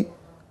be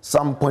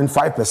some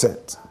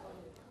 0.5%.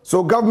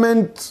 So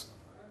government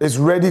is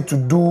ready to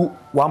do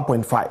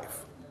 1.5,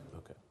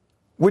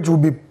 which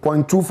would be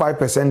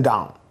 0.25%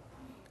 down.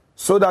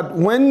 So that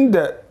when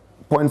the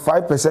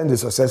 0.5%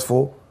 is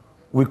successful,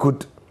 we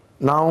could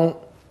now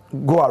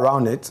go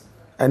around it,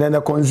 and then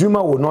the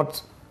consumer will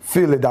not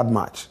feel it that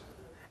much.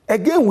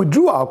 Again, we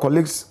drew our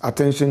colleagues'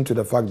 attention to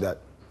the fact that...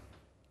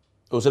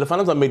 Oh, so the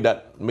finance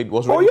that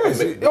was ready.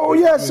 Oh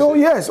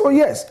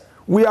yes.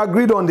 We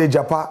agreed on the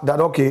Japa that,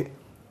 okay,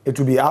 it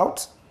will be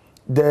out.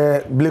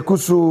 The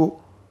Blekusu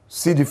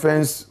Sea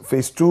Defense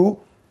Phase 2,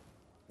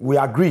 we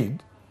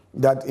agreed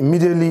that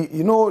immediately,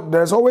 you know,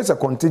 there's always a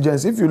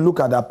contingency. If you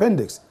look at the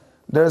appendix,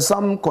 there's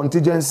some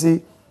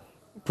contingency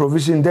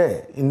provision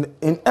there.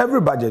 In every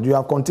budget, you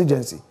have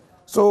contingency.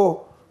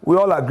 So we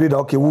all agreed,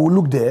 okay, we will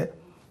look there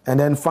and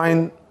then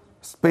find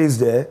space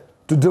there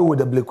to deal with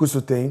the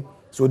Blekusu thing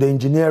so the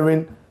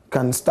engineering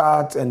can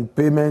start and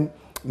payment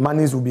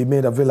monies will be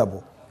made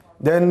available.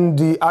 Then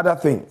the other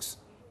things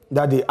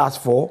that they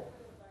asked for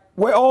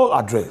were all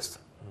addressed.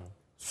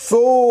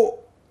 So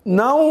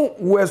now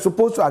we're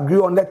supposed to agree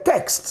on the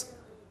text.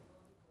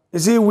 You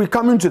see, we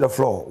come into the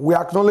floor. We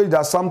acknowledge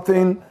that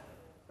something,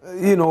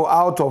 you know,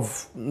 out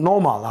of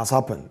normal has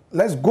happened.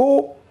 Let's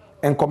go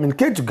and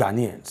communicate to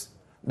Ghanaians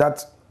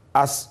that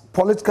as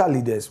political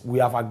leaders, we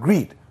have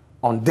agreed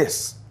on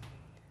this.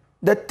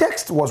 The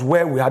text was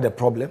where we had a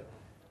problem.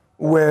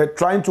 We're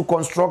trying to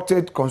construct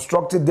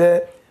it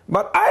there.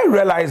 But I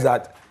realized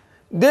that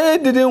they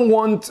didn't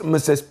want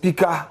Mr.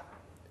 Speaker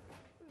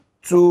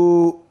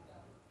to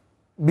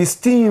be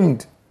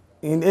steamed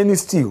in any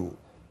steel.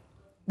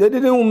 They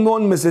didn't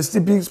want Mr.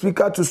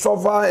 Speaker to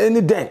suffer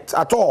any dent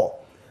at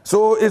all.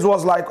 So it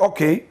was like,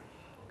 okay,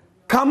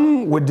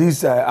 come with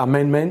this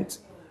amendment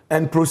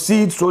and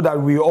proceed so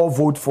that we all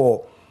vote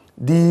for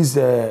these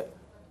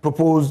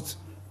proposed,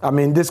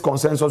 this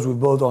consensus we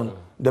built on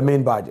the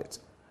main budget.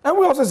 And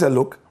we also said,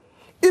 look,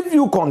 if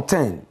you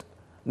contend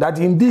that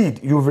indeed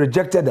you've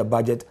rejected the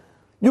budget,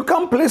 you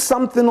can't place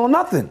something or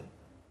nothing.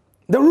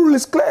 The rule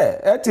is clear.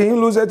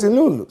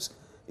 Lose.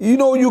 You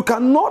know, you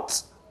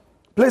cannot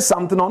place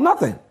something or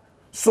nothing.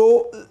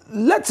 So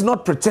let's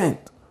not pretend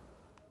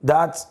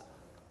that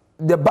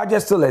the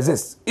budget still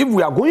exists if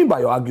we are going by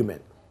your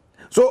argument.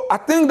 So I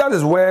think that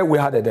is where we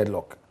had a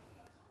deadlock.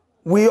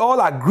 We all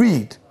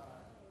agreed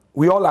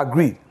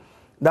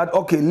that,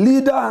 okay,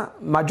 leader,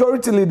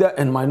 majority leader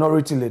and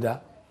minority leader,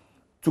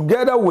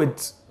 together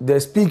with the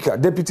speaker,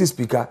 deputy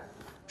speaker,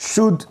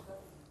 should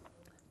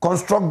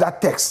construct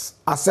that text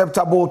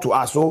acceptable to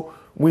us. So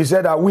we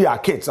said that we are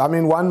kids.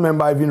 One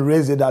member even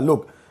raised it that,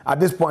 look, at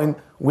this point,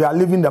 we are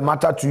leaving the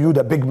matter to you,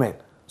 the big men.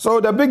 So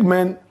the big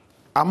men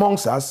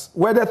amongst us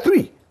were the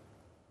three.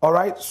 All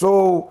right?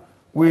 So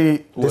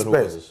we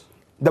dispersed.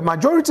 The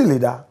majority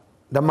leader,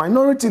 the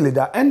minority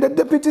leader, and the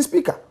deputy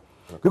speaker.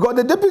 Because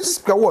the deputy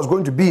speaker who was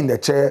going to be in the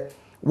chair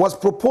was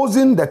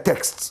proposing the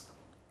texts.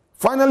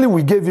 Finally,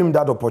 we gave him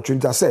that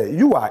opportunity. I said,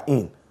 you are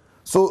in.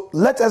 So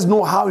let us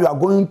know how you are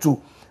going to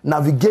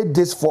navigate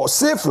this for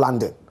safe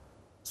landing.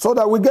 So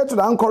that we get to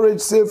the anchorage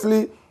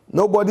safely,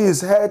 nobody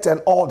is hurt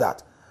and all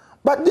that.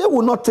 But they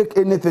will not take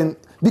anything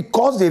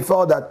because they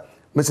felt that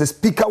Mr.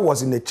 Speaker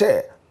was in the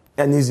chair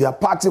and he's their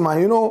party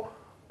man. You know,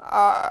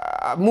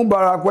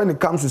 Mubarak, when it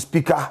comes to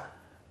Speaker,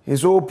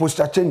 his whole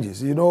posture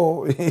changes. You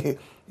know,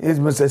 he's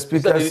Mr.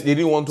 Speaker. They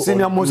didn't want to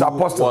senior most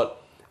apostle.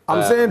 What,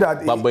 I'm saying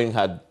that Bambang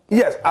had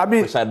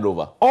presided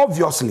over.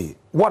 Obviously,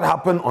 what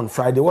happened on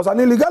Friday was an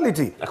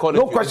illegality. According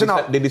no question.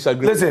 They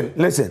disagree.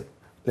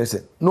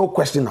 Listen. No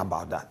question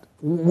about that.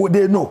 Would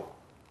they know?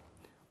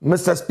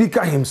 Mr.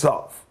 Speaker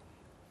himself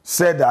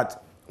said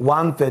that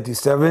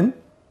 137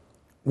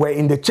 were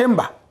in the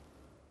chamber.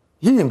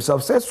 He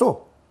himself said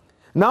so.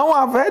 Now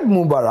I've heard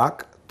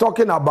Mubarak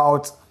talking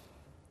about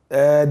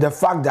the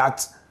fact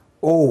that,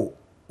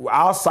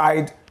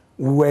 outside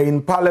we were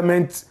in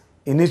parliament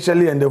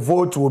initially and the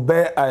vote will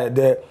bear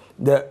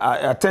the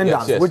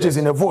attendance, which is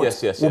in the vote,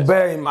 will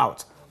bear him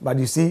out. But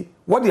you see,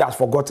 what he has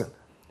forgotten,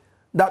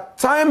 that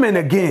time and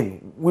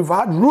again, we've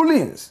had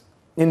rulings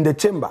in the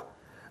chamber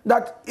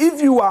that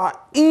if you are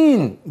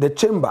in the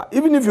chamber,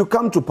 even if you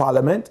come to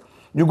parliament,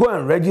 you go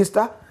and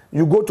register,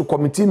 you go to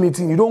committee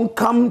meeting, you don't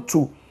come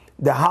to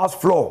the house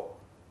floor,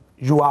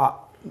 you are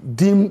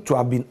deemed to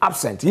have been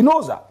absent. He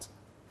knows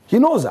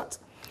that.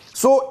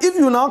 So if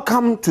you now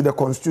come to the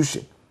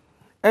constitution,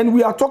 and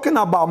we are talking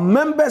about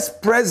members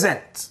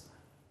present,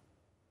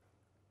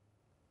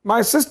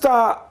 my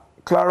sister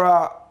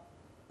Clara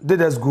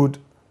did us good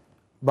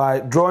by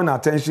drawing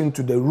attention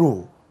to the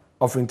rule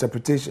of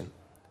interpretation.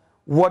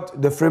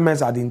 What the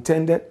framers had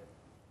intended,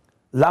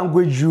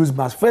 language used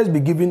must first be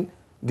given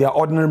their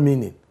ordinary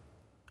meaning,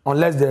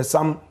 unless there's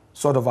some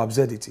sort of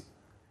absurdity.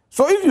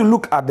 So if you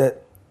look at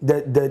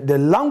the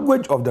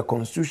language of the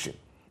Constitution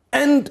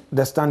and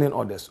the standing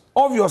orders,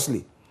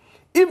 obviously,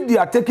 if they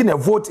are taking a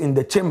vote in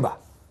the chamber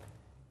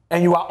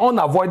and you are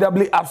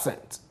unavoidably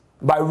absent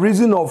by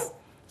reason of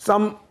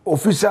some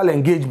official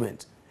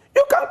engagement,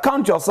 you can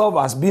count yourself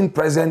as being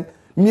present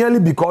merely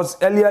because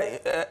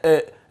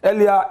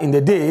earlier in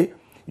the day,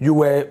 you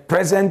were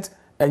present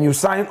and you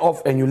signed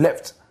off and you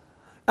left.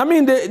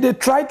 They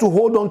tried to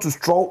hold on to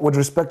straw with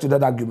respect to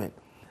that argument.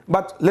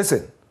 But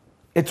listen,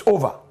 it's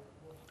over.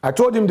 I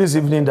told him this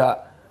evening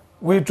that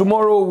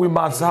tomorrow we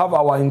must have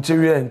our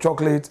interior and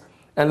chocolate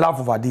and laugh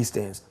over these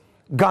things.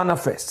 Ghana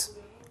first.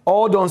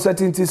 All the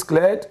uncertainties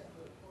cleared.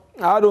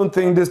 I don't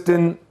think this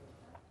thing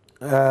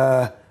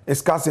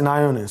is cast in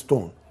iron and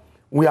stone.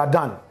 We are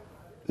done.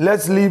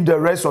 Let's leave the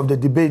rest of the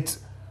debate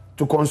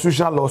to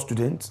constitutional law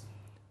students,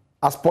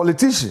 as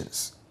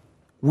politicians,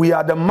 we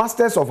are the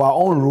masters of our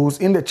own rules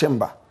in the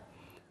chamber.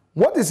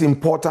 What is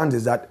important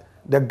is that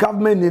the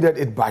government needed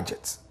its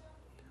budget.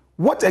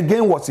 What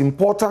again was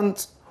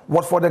important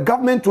was for the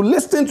government to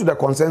listen to the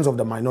concerns of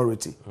the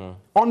minority.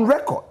 On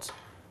record,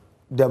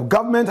 the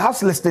government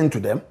has listened to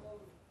them.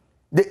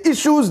 The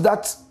issues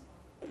that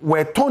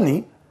were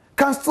thorny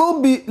can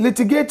still be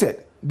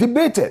litigated,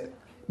 debated,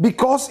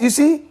 because, you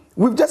see,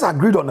 we've just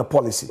agreed on a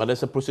policy. But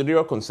there's a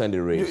procedural concern they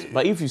raised.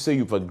 But if you say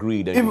you've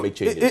agreed and you make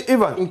changes,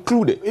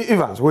 include it.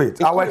 Evans, wait.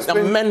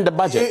 Amend the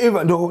budget.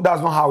 No,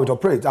 that's not how it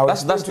operates.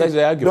 That's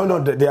the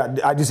argument. No,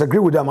 I disagree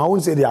with them. I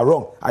won't say they are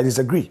wrong. I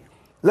disagree.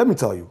 Let me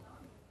tell you.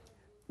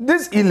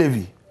 This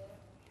e-levy,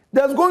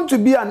 there's going to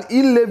be an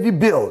e-levy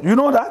bill. You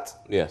know that?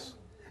 Yes.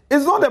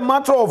 It's not a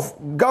matter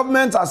of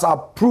government has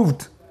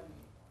approved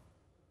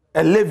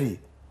a levy.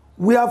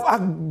 We have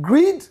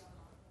agreed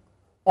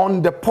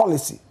on the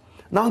policy.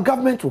 Now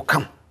government will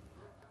come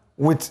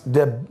with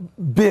the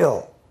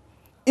bill.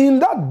 In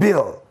that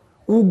bill,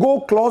 we'll go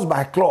clause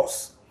by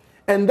clause.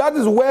 And that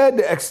is where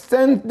the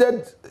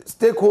extended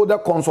stakeholder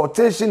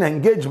consultation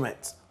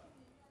engagement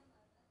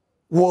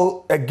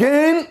will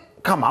again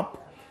come up.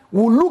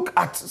 We'll look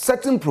at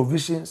certain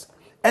provisions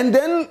and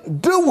then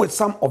deal with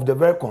some of the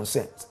very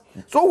concerns.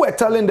 So we're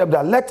telling them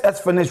that let us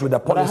finish with the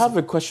policy. But I have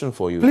a question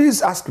for you.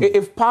 Please ask me.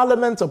 If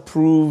Parliament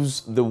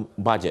approves the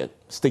budget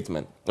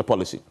statement, the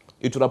policy,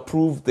 it would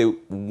approve the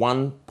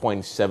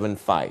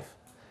 1.75.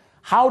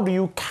 How do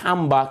you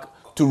come back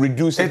to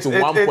reduce it to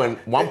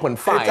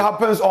 1.5? It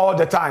happens all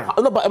the time.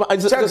 No, but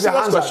it's a serious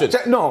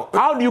question. No.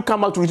 How do you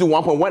come back to reduce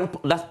 1.1 when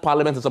that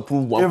Parliament has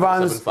approved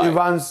 1.75?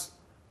 Evans,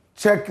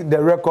 check the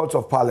records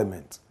of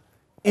Parliament.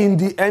 In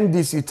the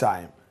NDC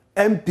time,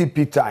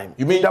 MPP time,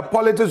 you mean the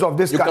politics of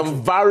this country. You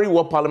can vary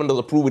what Parliament has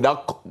approved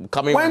without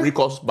coming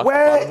recourse back to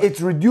Parliament? Where it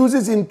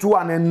reduces into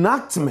an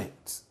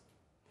enactment.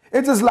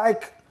 It is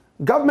like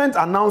government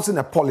announcing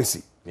a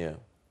policy. Yeah.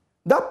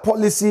 That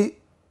policy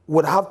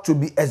would have to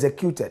be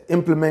executed,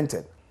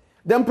 implemented.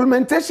 The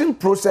implementation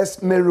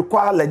process may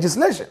require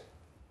legislation.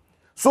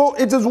 So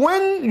it is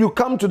when you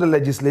come to the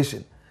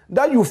legislation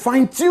that you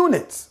fine-tune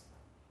it.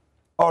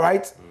 All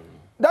right?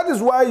 That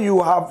is why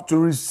you have to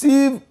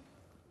receive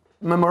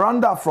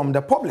memoranda from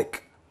the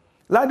public.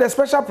 Like the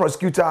special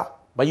prosecutor.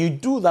 But you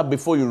do that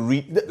before you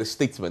read the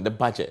statement, the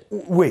budget.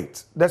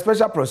 Wait. The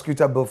special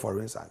prosecutor bill, for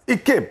instance.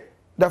 It came.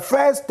 The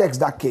first text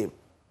that came.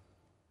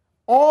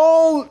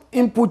 All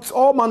inputs,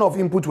 all manner of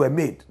inputs were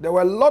made. There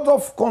were a lot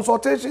of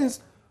consultations,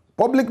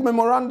 public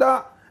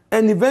memoranda,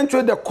 and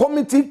eventually the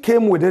committee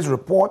came with its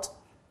report.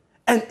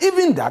 And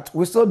even that,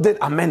 we still did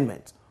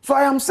amendment. So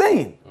I am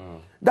saying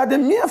that the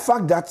mere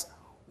fact that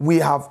we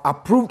have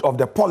approved of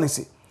the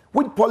policy,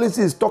 which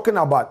policy is talking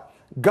about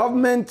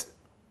government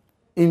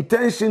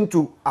intention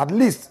to at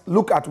least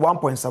look at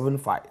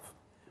 1.75.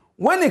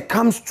 When it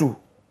comes to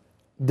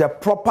the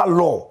proper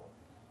law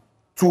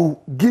to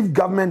give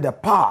government the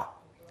power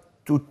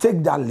to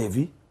take that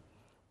levy,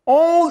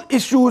 all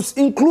issues,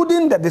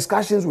 including the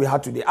discussions we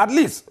had today, at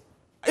least,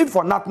 if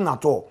for nothing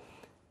at all,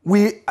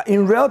 we,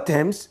 in real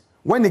terms,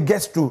 when it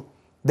gets to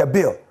the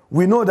bill,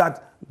 we know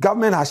that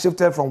government has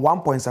shifted from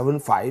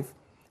 1.75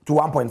 to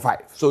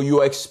 1.5. So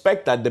you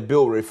expect that the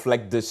bill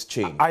reflect this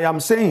change? I am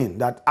saying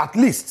that at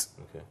least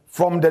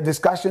from the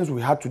discussions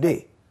we had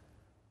today,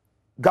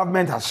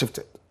 government has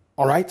shifted,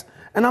 all right?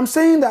 And I'm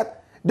saying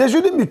that they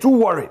shouldn't be too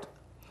worried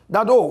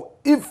that, oh,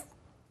 if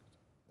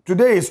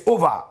today is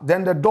over,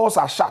 then the doors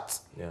are shut.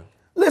 Yeah.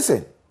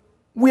 Listen,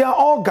 we are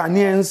all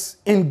Ghanaians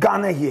in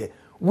Ghana here.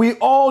 We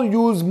all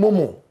use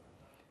Momo.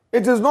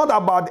 It is not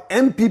about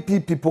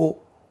MPP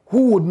people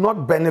who would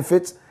not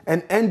benefit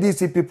and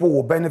NDC people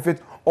will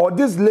benefit, or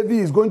this levy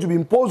is going to be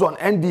imposed on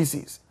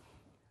NDCs.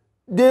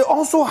 They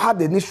also had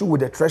an issue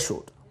with the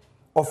threshold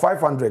of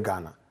 500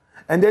 Ghana,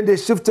 and then they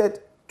shifted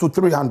to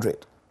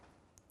 300.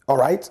 All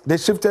right? They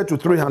shifted to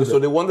 300. So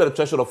they wanted a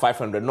threshold of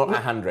 500, not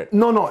 100?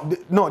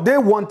 No, they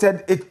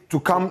wanted it to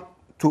come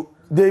to,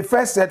 they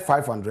first said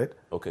 500.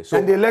 Okay, so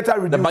and they later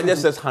reduced the budget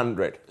says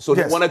 100. So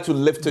yes, they wanted to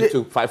lift it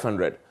to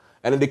 500.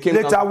 And then they came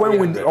later down to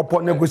when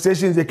upon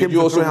negotiations, they came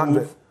to 300.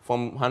 Move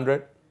from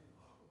 100?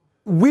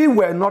 We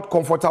were not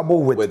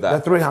comfortable with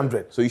the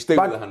 300. So you stayed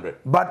with 100?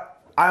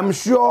 But I'm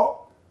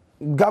sure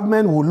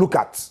government will look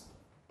at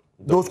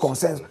those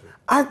concerns.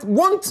 I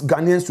want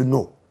Ghanaians to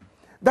know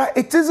that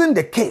it isn't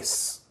the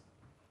case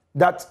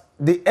that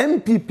the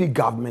MPP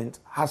government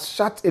has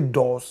shut its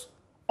doors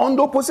on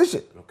the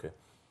opposition. Okay.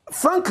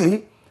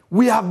 Frankly,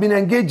 we have been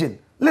engaging.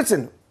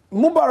 Listen,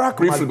 Mubarak...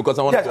 Briefly, because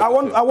I want yes, I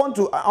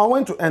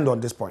want to end on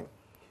this point.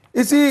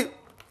 You see,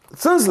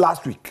 since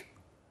last week,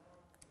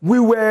 we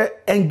were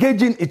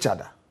engaging each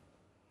other.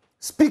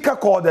 Speaker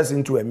called us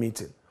into a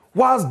meeting.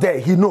 Whilst there,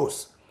 he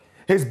knows.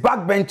 His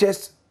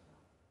backbenchers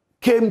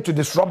came to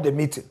disrupt the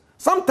meeting.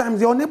 Sometimes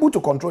they're unable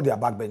to control their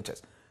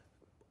backbenchers.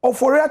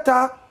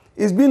 Oforeta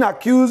is being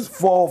accused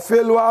for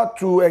failure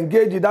to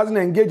engage. He doesn't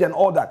engage and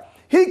all that.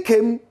 He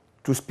came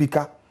to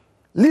Speaker.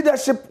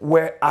 Leadership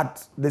were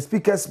at the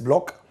Speaker's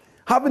block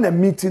having a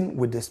meeting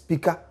with the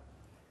Speaker.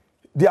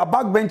 their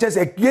backbenchers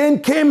again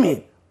came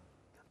in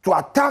to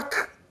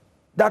attack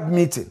that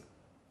meeting,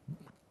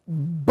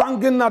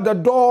 banging at the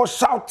door,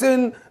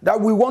 shouting that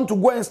we want to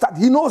go and start.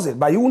 He knows it,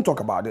 but he won't talk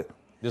about it.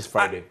 This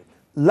Friday.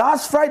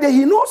 Last Friday,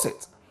 he knows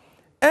it.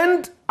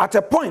 And at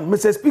a point,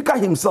 Mr. Speaker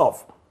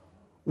himself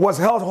was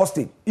held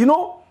hostage. You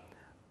know,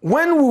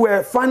 when we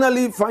were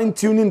finally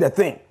fine-tuning the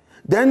thing,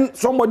 then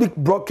somebody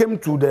came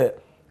to the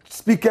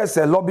Speaker's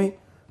lobby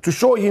to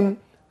show him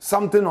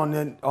something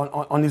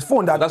on his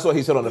phone. That's what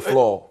he said on the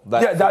floor.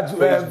 That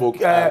Facebook,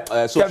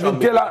 Kevin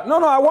Taylor.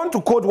 No, I want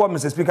to quote what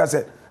Mr. Speaker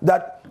said,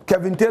 that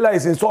Kevin Taylor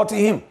is insulting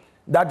him,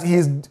 that he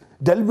is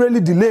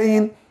deliberately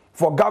delaying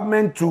for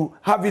government to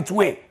have its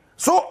way.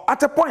 So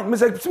at a point,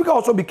 Mr. Speaker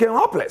also became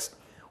helpless.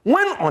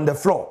 When on the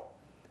floor,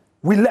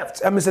 we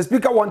left, and Mr.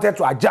 Speaker wanted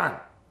to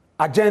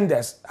adjourn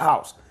this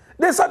house.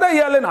 They started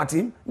yelling at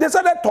him. They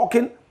started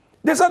talking.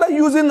 They started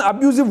using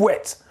abusive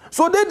words.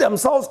 So they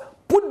themselves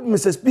put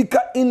Mr. Speaker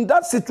in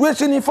that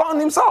situation he found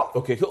himself.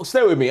 Okay, so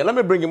stay with me. Let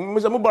me bring in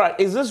Mr. Mubarak.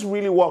 Is this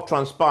really what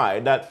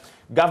transpired, that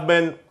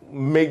government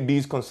made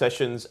these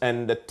concessions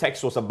and the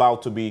text was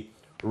about to be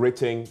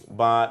written,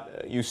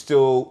 but you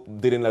still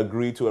didn't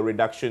agree to a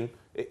reduction?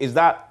 Is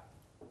that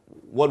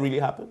what really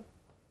happened?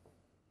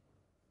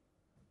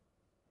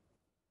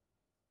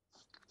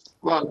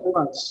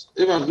 Well,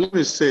 Evans, let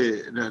me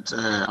say that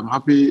I'm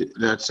happy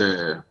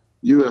that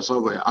you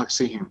yourself were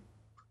asking him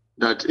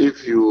that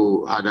if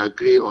you had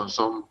agreed on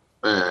some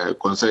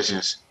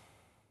concessions,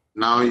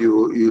 now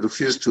you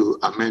refuse to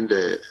amend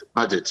the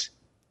budget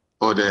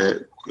or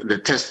the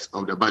text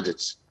of the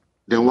budget,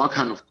 then what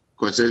kind of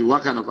concession,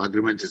 what kind of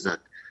agreement is that?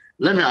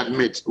 Let me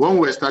admit, when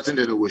we were starting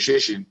the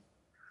negotiation,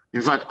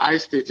 in fact, I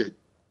stated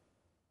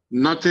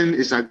nothing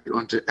is agreed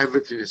until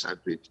everything is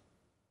agreed.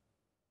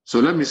 So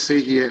let me say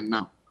here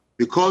now,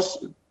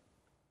 because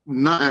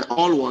not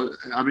all was,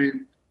 I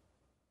mean,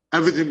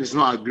 everything is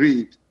not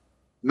agreed,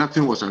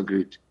 nothing was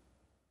agreed.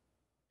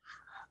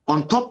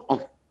 On top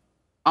of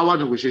our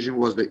negotiation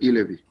was the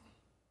e-levy.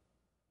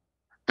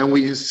 And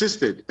we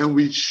insisted, and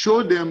we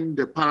showed them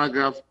the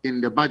paragraph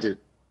in the budget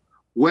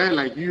where,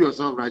 like you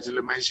yourself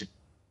rightly mentioned,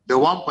 the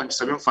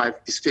 1.75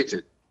 is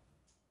stated.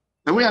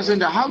 And we are saying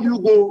that how do you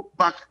go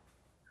back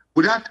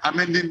without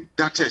amending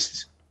that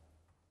text?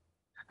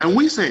 And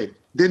we said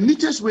the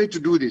neatest way to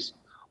do this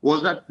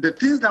was that the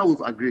things that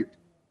we've agreed,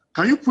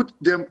 can you put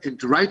them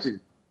into writing?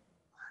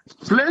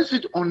 Place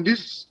it on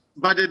this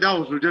budget that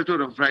was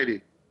rejected on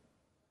Friday.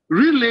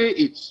 Relay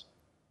it.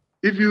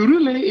 If you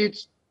relay it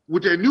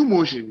with a new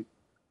motion,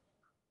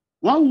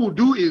 what we'll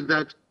do is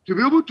that to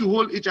be able to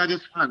hold each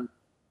other's hand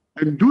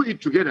and do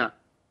it together,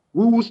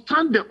 we will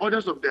stand the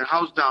orders of the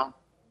House down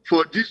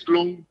for this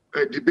long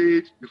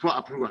debate before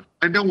approval,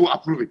 and then we'll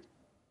approve it.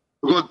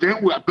 Because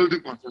then we are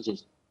building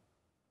consensus.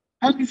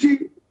 And you see,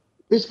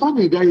 it's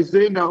funny that he's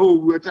saying that, oh,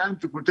 we're trying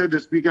to protect the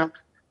Speaker.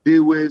 They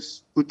were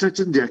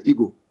protecting their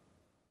ego.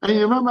 And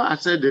you remember I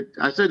said it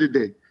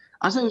there.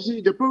 I said, you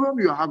see, the problem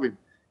you're having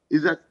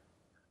is that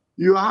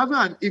you are having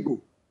an ego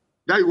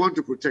that you want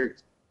to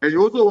protect. And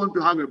you also want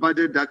to have a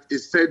budget that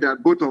is said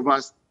that both of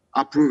us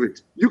approve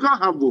it. You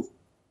can't have both.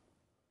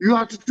 You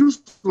have to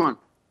choose one.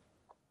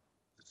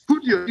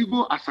 Put your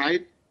ego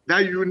aside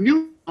that you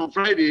knew on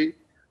Friday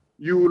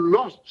you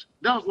lost.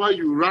 That's why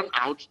you ran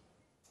out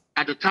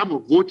at the time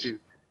of voting.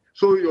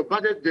 So your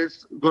budget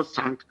just got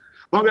sunk.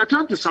 But we are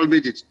trying to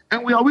salvage it.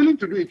 And we are willing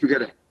to do it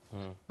together.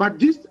 But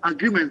this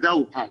agreement that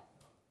we have,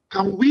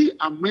 can we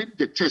amend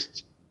the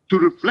text to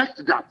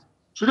reflect that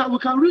so that we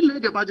can relay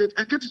the budget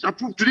and get it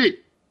approved today?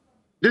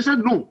 They said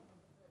no.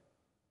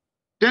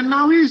 Then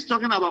now he is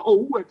talking about,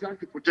 oh, we are trying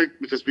to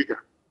protect Mr.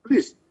 Speaker.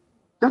 Please,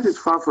 that is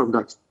far from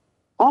that.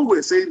 All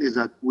we're saying is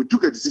that we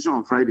took a decision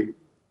on Friday.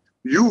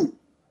 You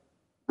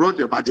brought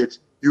the budget.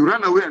 You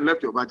ran away and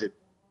left your budget.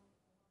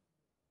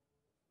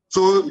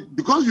 So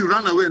because you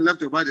ran away and left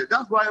your budget,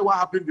 that's why what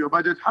happened to your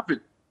budget happened.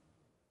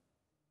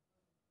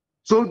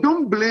 So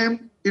don't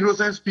blame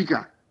innocent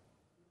Speaker.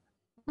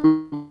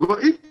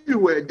 But if you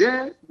were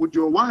there with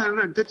your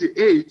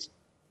 138,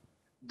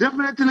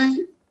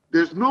 definitely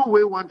there's no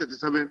way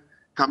 137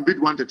 can beat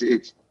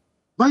 138.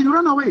 But you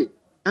ran away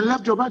and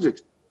left your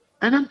budget.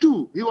 And then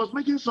two, he was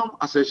making some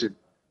assertion.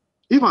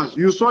 Evans,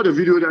 you saw the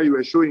video that you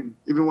were showing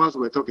even whilst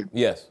we were talking.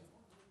 Yes.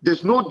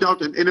 There's no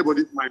doubt in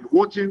anybody's mind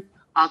watching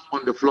us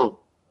on the floor,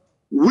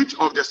 which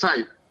of the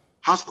side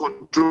has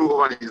control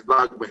over his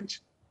backbench.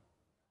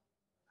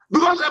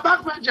 Because a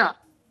backbencher,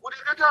 with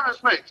a greater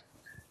respect,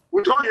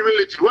 with all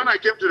humility, when I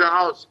came to the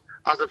House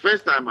as a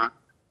first timer,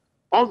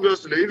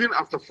 obviously, even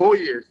after 4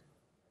 years,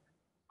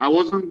 I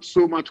wasn't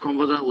so much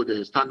conversant with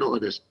the standard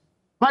orders.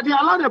 But they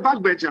allowed a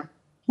backbencher,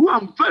 who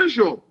I'm very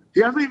sure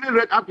he hasn't even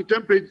read up to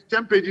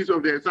 10 pages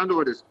of the standard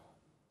orders,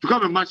 to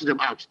come and match them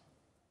out.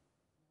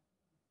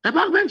 A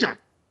backbencher.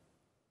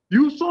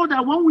 You saw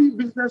that when we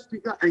business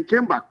Speaker and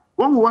came back,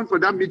 when we went for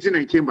that meeting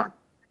and came back,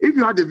 if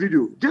you had the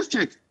video, just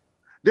check.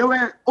 There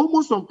were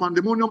almost some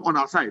pandemonium on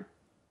our side.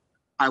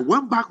 I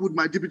went back with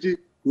my deputy,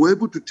 we were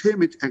able to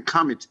tame it and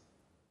calm it.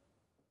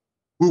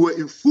 We were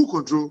in full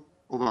control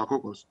of our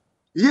caucus.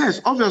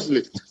 Yes,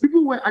 obviously.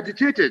 People were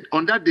agitated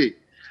on that day.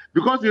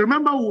 Because you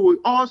remember we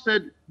all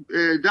said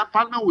that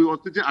Parliament we were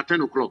sitting at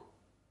 10 o'clock.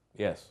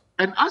 Yes.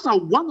 And as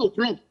at 1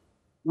 o'clock,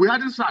 we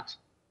hadn't sat.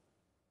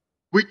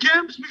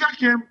 Speaker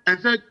came and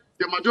said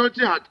the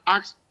majority had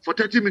asked for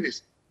 30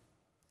 minutes.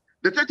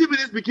 The 30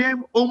 minutes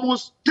became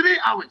almost 3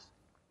 hours.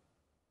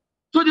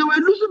 So they were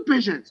losing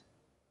patience.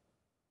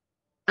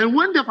 And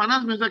when the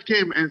finance minister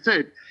came and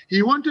said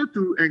he wanted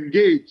to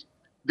engage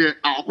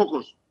our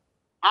caucus,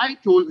 I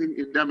told him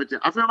in that meeting,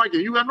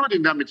 you were not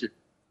in that meeting.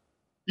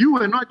 You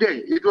were not there.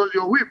 It was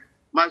your whip,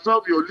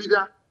 myself, your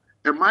leader,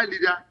 and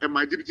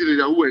my deputy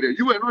leader who were there.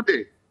 You were not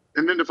there.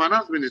 And then the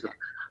finance minister.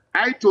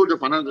 I told the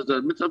finance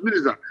minister, Mr.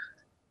 Minister,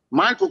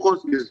 my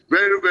caucus is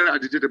very, very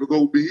agitated because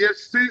we'll be here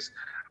since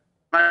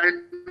by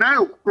 9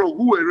 o'clock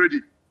we were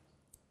ready.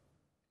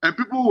 And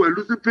people were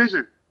losing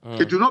patience.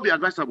 It will not be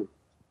advisable.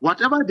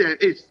 Whatever there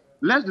is,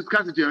 let's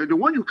discuss it here. And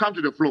when you come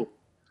to the floor,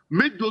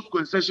 make those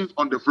concessions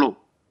on the floor.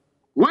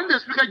 When the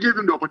speaker gave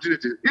him the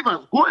opportunity, even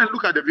go and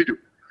look at the video.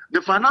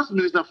 The finance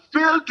minister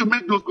failed to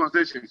make those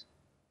concessions.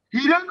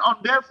 He then on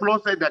their floor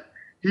said that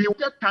he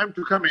wanted time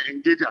to come and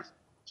engage us.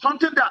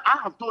 Something that I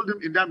have told him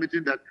in that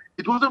meeting that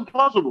it wasn't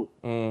possible.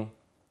 And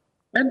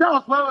that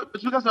was where the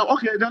speaker said,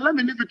 okay, then let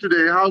me leave it to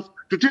the House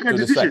to take a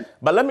decision.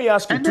 But let me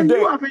ask you, and today, then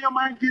you have in your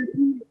mind,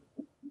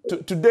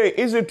 today,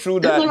 is it true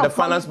that the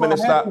finance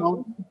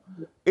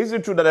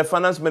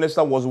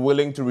minister was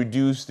willing to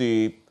reduce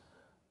the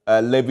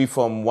levy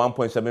from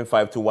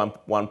 1.75 to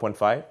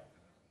 1.5?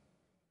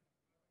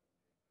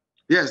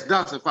 Yes,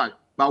 that's a fact.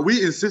 But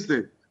we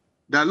insisted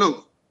that,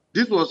 look,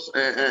 this was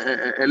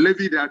a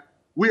levy that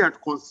we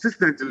had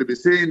consistently been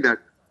saying that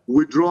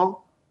withdraw,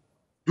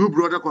 do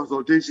broader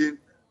consultation,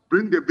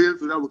 bring the bill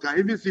so that we can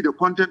even see the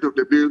content of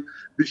the bill,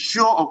 be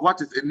sure of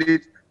what is in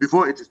it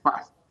before it is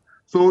passed.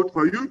 So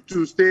for you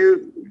to stay,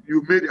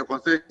 you made a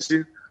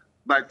concession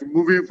by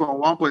moving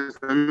from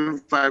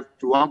 1.75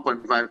 to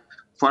 1.5.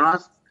 For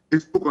us,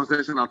 it's no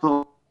concession at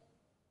all.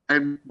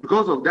 And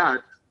because of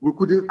that, we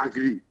couldn't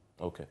agree.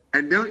 Okay.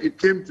 And then it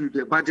came to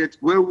the budget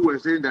where we were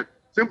saying that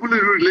simply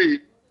relay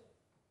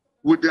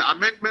with the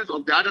amendments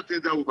of the other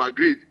things that we've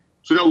agreed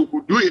so that we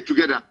could do it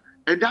together.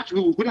 And that's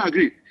where we couldn't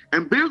agree.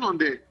 And based on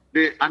the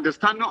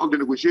understanding of the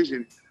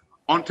negotiation,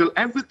 until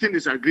everything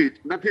is agreed,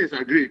 nothing is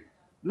agreed.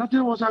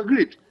 Nothing was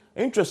agreed.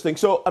 Interesting.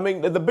 So, I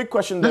mean, the big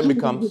question then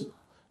becomes,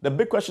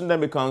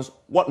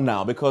 what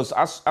now? Because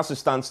as it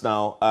stands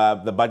now,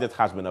 the budget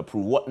has been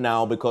approved. What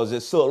now? Because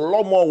there's still a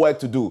lot more work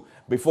to do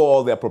before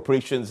all the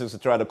appropriations,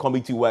 etc., the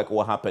committee work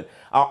will happen.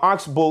 I'll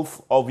ask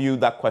both of you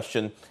that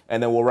question,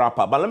 and then we'll wrap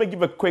up. But let me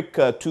give a quick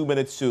 2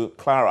 minutes to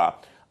Clara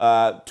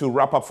to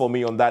wrap up for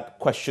me on that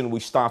question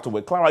we started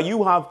with. Clara,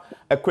 you have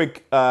a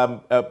quick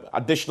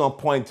additional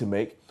point to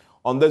make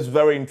on this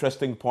very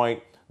interesting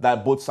point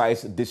that both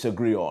sides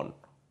disagree on.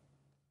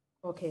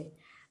 Okay.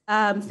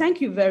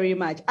 Thank you very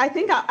much. I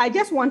think I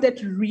just wanted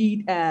to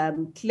read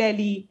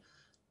clearly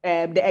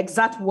the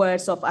exact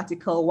words of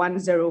Article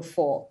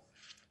 104.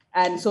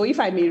 And so if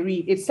I may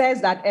read, it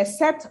says that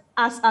except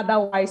as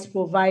otherwise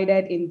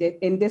provided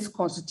in this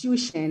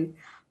Constitution,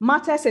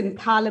 matters in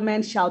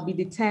Parliament shall be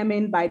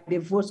determined by the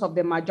votes of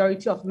the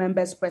majority of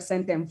members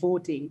present and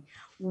voting,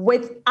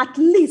 with at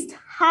least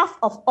half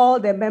of all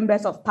the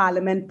members of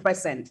Parliament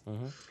present.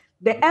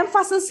 The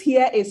emphasis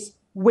here is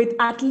with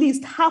at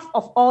least half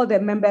of all the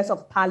members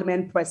of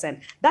Parliament present.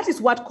 That is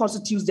what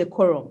constitutes the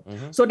quorum.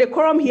 So the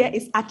quorum here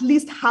is at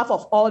least half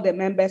of all the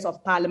members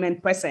of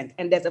Parliament present,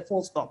 and there's a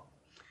full stop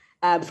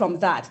from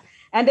that.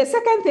 And the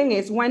second thing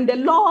is when the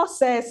law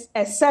says,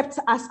 except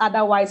as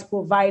otherwise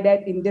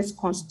provided in this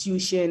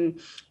Constitution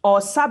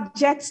or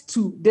subject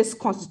to this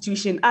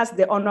Constitution, as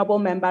the Honorable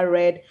Member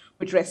read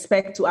with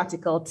respect to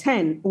Article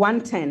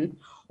 110,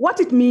 what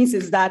it means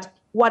is that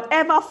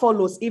whatever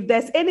follows, if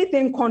there's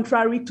anything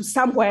contrary to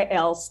somewhere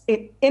else,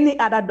 in any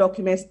other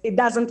documents, it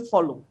doesn't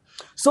follow.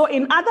 So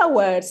in other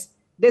words,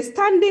 the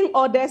standing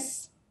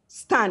orders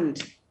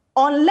stand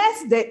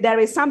unless there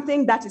is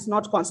something that is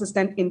not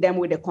consistent in them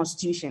with the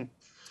Constitution.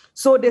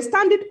 So the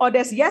standing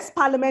orders, yes,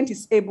 Parliament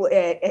is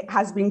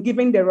has been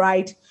given the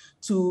right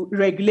to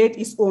regulate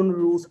its own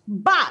rules,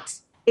 but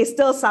is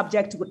still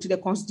subject to the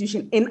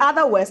Constitution. In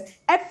other words,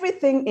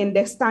 everything in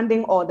the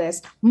standing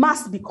orders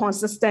must be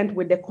consistent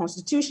with the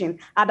Constitution,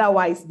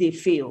 otherwise they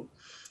fail.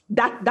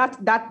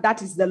 That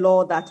is the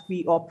law that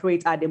we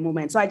operate at the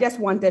moment. So I just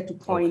wanted to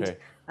point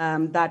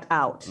that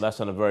out. That's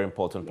a very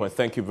important point.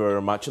 Thank you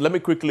very much. Let me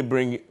quickly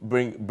bring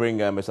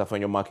Mr.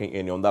 Fanyomakin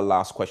in on that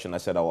last question I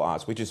said I will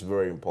ask, which is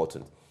very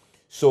important.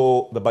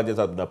 So the budget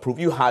has been approved.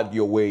 You had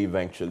your way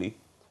eventually.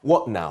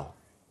 What now?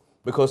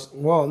 Because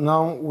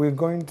now we're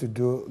going to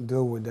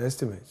deal with the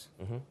estimates.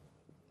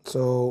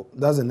 So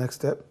that's the next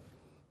step.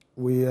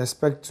 We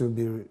expect to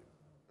be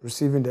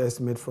receiving the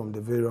estimate from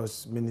the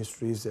various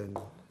ministries and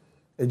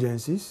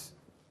agencies,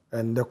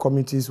 and the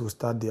committees will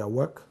start their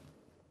work,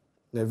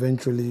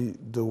 eventually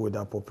deal with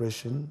the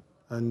appropriation,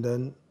 and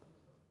then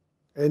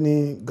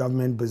any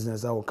government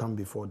business that will come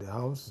before the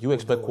House. You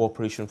expect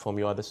cooperation from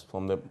your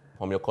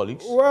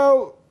colleagues?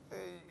 Well,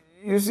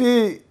 you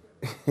see,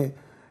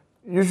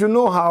 you should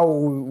know how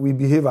we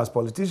behave as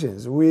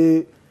politicians.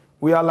 We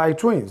are like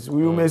twins.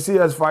 You may see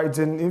us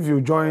fighting. If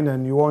you join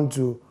and you want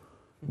to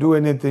do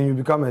anything, you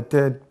become a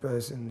third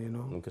person, you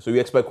know. Okay, so you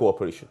expect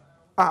cooperation?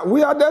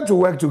 We are there to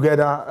work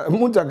together.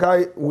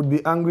 Mutakai would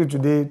be angry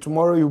today.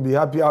 Tomorrow you'll be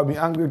happy. I'll be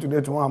angry today.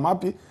 Tomorrow I'm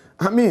happy.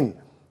 I mean,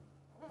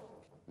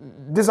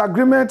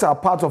 disagreements are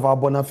part of our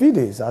bona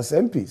fides as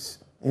MPs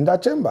in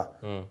that chamber.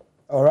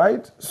 All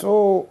right?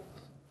 So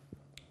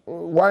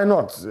why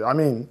not? I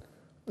mean,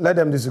 let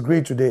them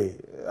disagree today.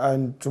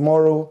 And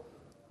tomorrow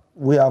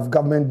we have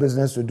government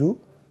business to do.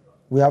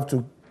 We have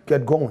to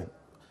get going.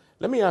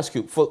 Let me ask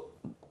you,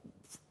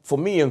 for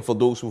me and for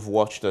those who've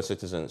watched the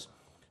Citizens,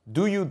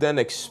 do you then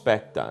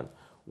expect that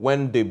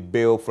when the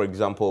bill, for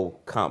example,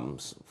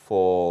 comes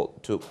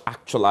to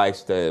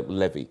actualize the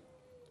levy,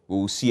 we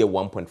will see a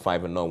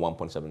 1.5 and not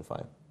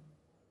 1.75?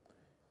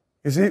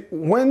 You see,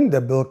 when the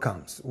bill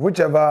comes,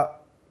 whichever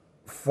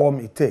form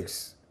it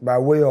takes, by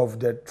way of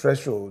the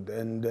threshold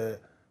and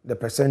the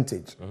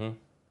percentage,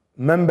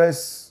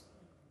 members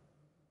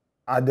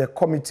at the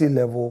committee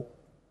level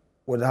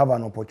would have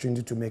an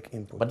opportunity to make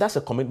input. But that's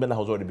a commitment that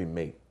has already been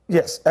made.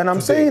 Yes, and I'm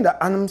saying that.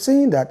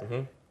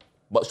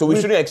 But so we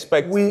shouldn't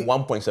expect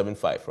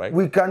 1.75, right?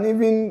 We can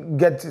even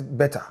get it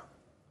better.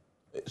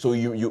 So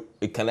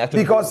it can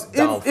actually because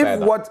go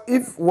down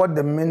if what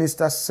the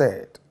minister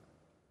said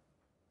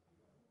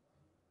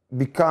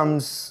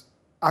becomes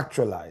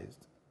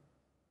actualized,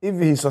 if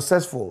he's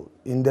successful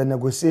in the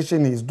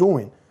negotiation he's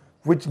doing,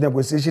 which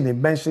negotiation he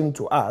mentioned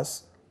to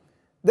us,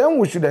 then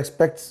we should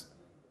expect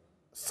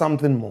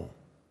something more.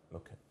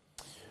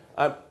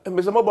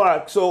 Mr.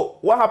 Mubarak, so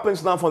what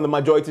happens now from the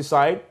majority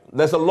side?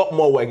 There's a lot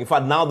more work. In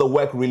fact, now the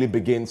work really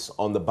begins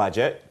on the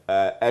budget.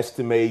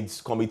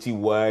 Estimates, committee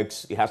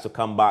works, it has to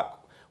come back.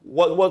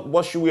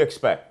 What should we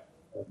expect?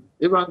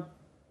 Ivan,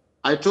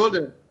 I told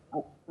them,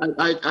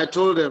 I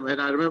told them,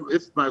 and I remember,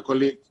 if my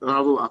colleague,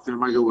 Honorable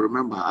Afenmage will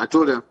remember, I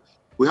told them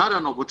we had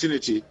an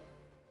opportunity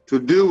to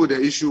deal with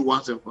the issue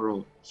once and for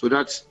all, so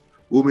that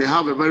we may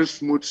have a very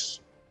smooth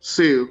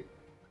sail,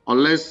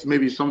 unless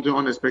maybe something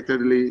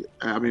unexpectedly,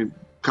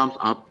 comes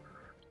up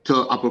to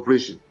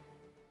appropriation.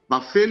 But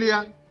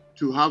failure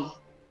to have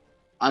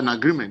an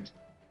agreement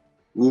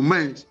will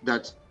mean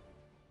that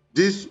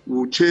this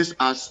will chase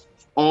us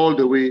all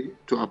the way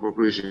to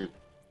appropriation.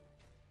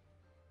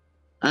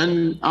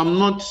 And I'm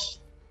not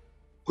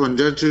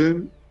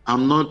conjecturing,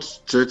 I'm not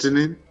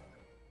threatening,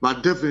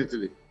 but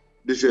definitely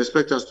they should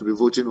expect us to be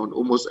voting on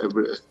almost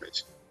every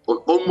aspect. On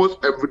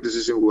almost every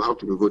decision we'll have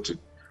to be voting.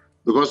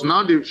 Because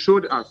now they've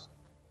showed us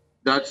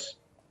that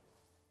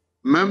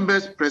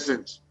members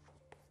present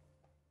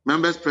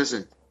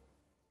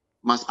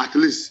must at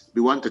least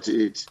be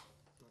 138.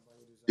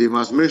 They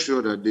must make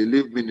sure that they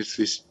leave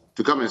ministries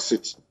to come and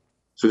sit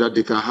so that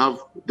they can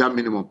have that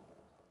minimum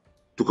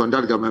to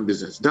conduct government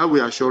business. That we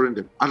are assuring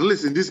them. At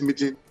least in this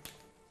meeting,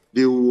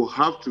 they will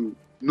have to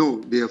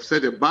know they have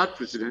set a bad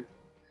precedent,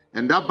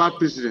 and that bad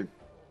precedent,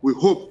 we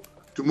hope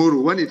tomorrow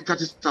when it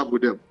catches up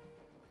with them,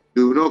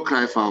 they will not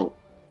cry foul.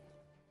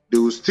 They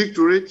will stick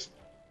to it,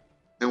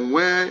 and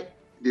where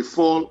they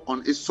fall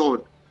on its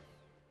sword,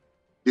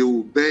 they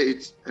will bear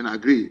it and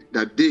agree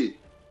that they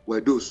were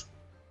those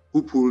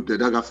who pulled the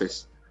dagger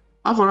first.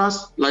 And for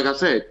us, like I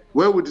said,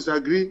 where we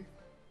disagree,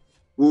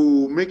 we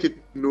will make it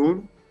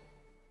known,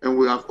 and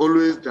we have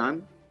always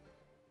done.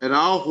 And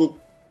our hope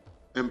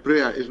and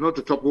prayer is not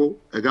to topple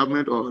a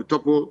government or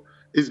topple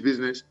its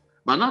business.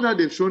 But now that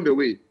they've shown the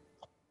way,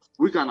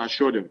 we can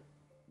assure them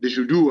they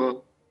should do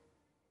well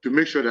to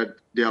make sure that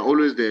they are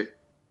always there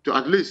to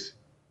at least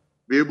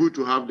be able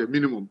to have the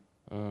minimum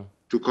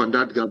to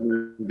conduct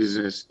government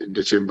business in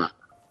the chamber.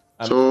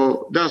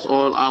 So that's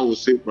all I will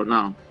say for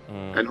now,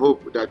 and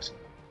hope that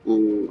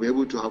we'll be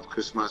able to have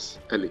Christmas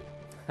early.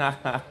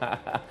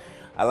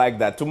 I like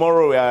that.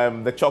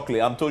 Tomorrow, the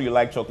chocolate. I'm told you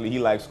like chocolate. He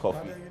likes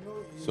coffee.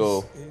 He's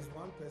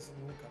one person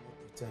who cannot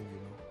pretend,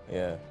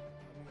 Yeah.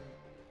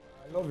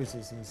 I love his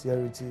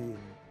sincerity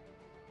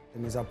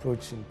in his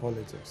approach in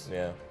politics.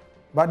 Yeah.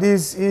 But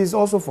he's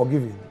also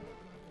forgiving.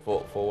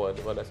 For what?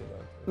 What does it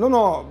mean?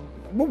 No.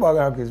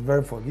 Mubarak is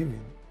very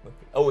forgiving.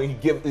 Okay. Oh,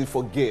 he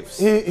forgives.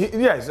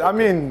 Yes, I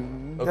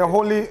mean the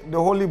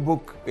holy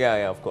book.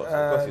 Yeah, of course.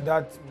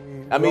 That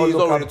he's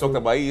already talked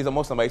about. He's a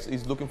Muslim. But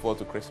he's looking forward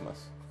to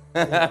Christmas.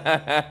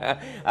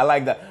 I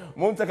like that.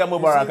 Muntaka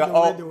Mubarak.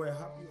 They were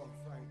happy on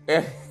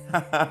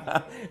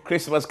Friday.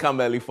 Christmas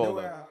come early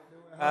for them.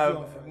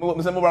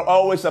 Mr. Mubarak,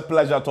 always a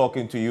pleasure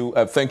talking to you.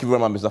 Thank you very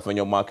much, Mr.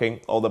 Fenyo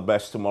Marking. All the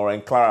best tomorrow.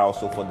 And Clara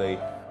also for the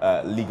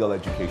legal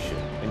education.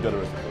 Enjoy the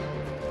rest of the day.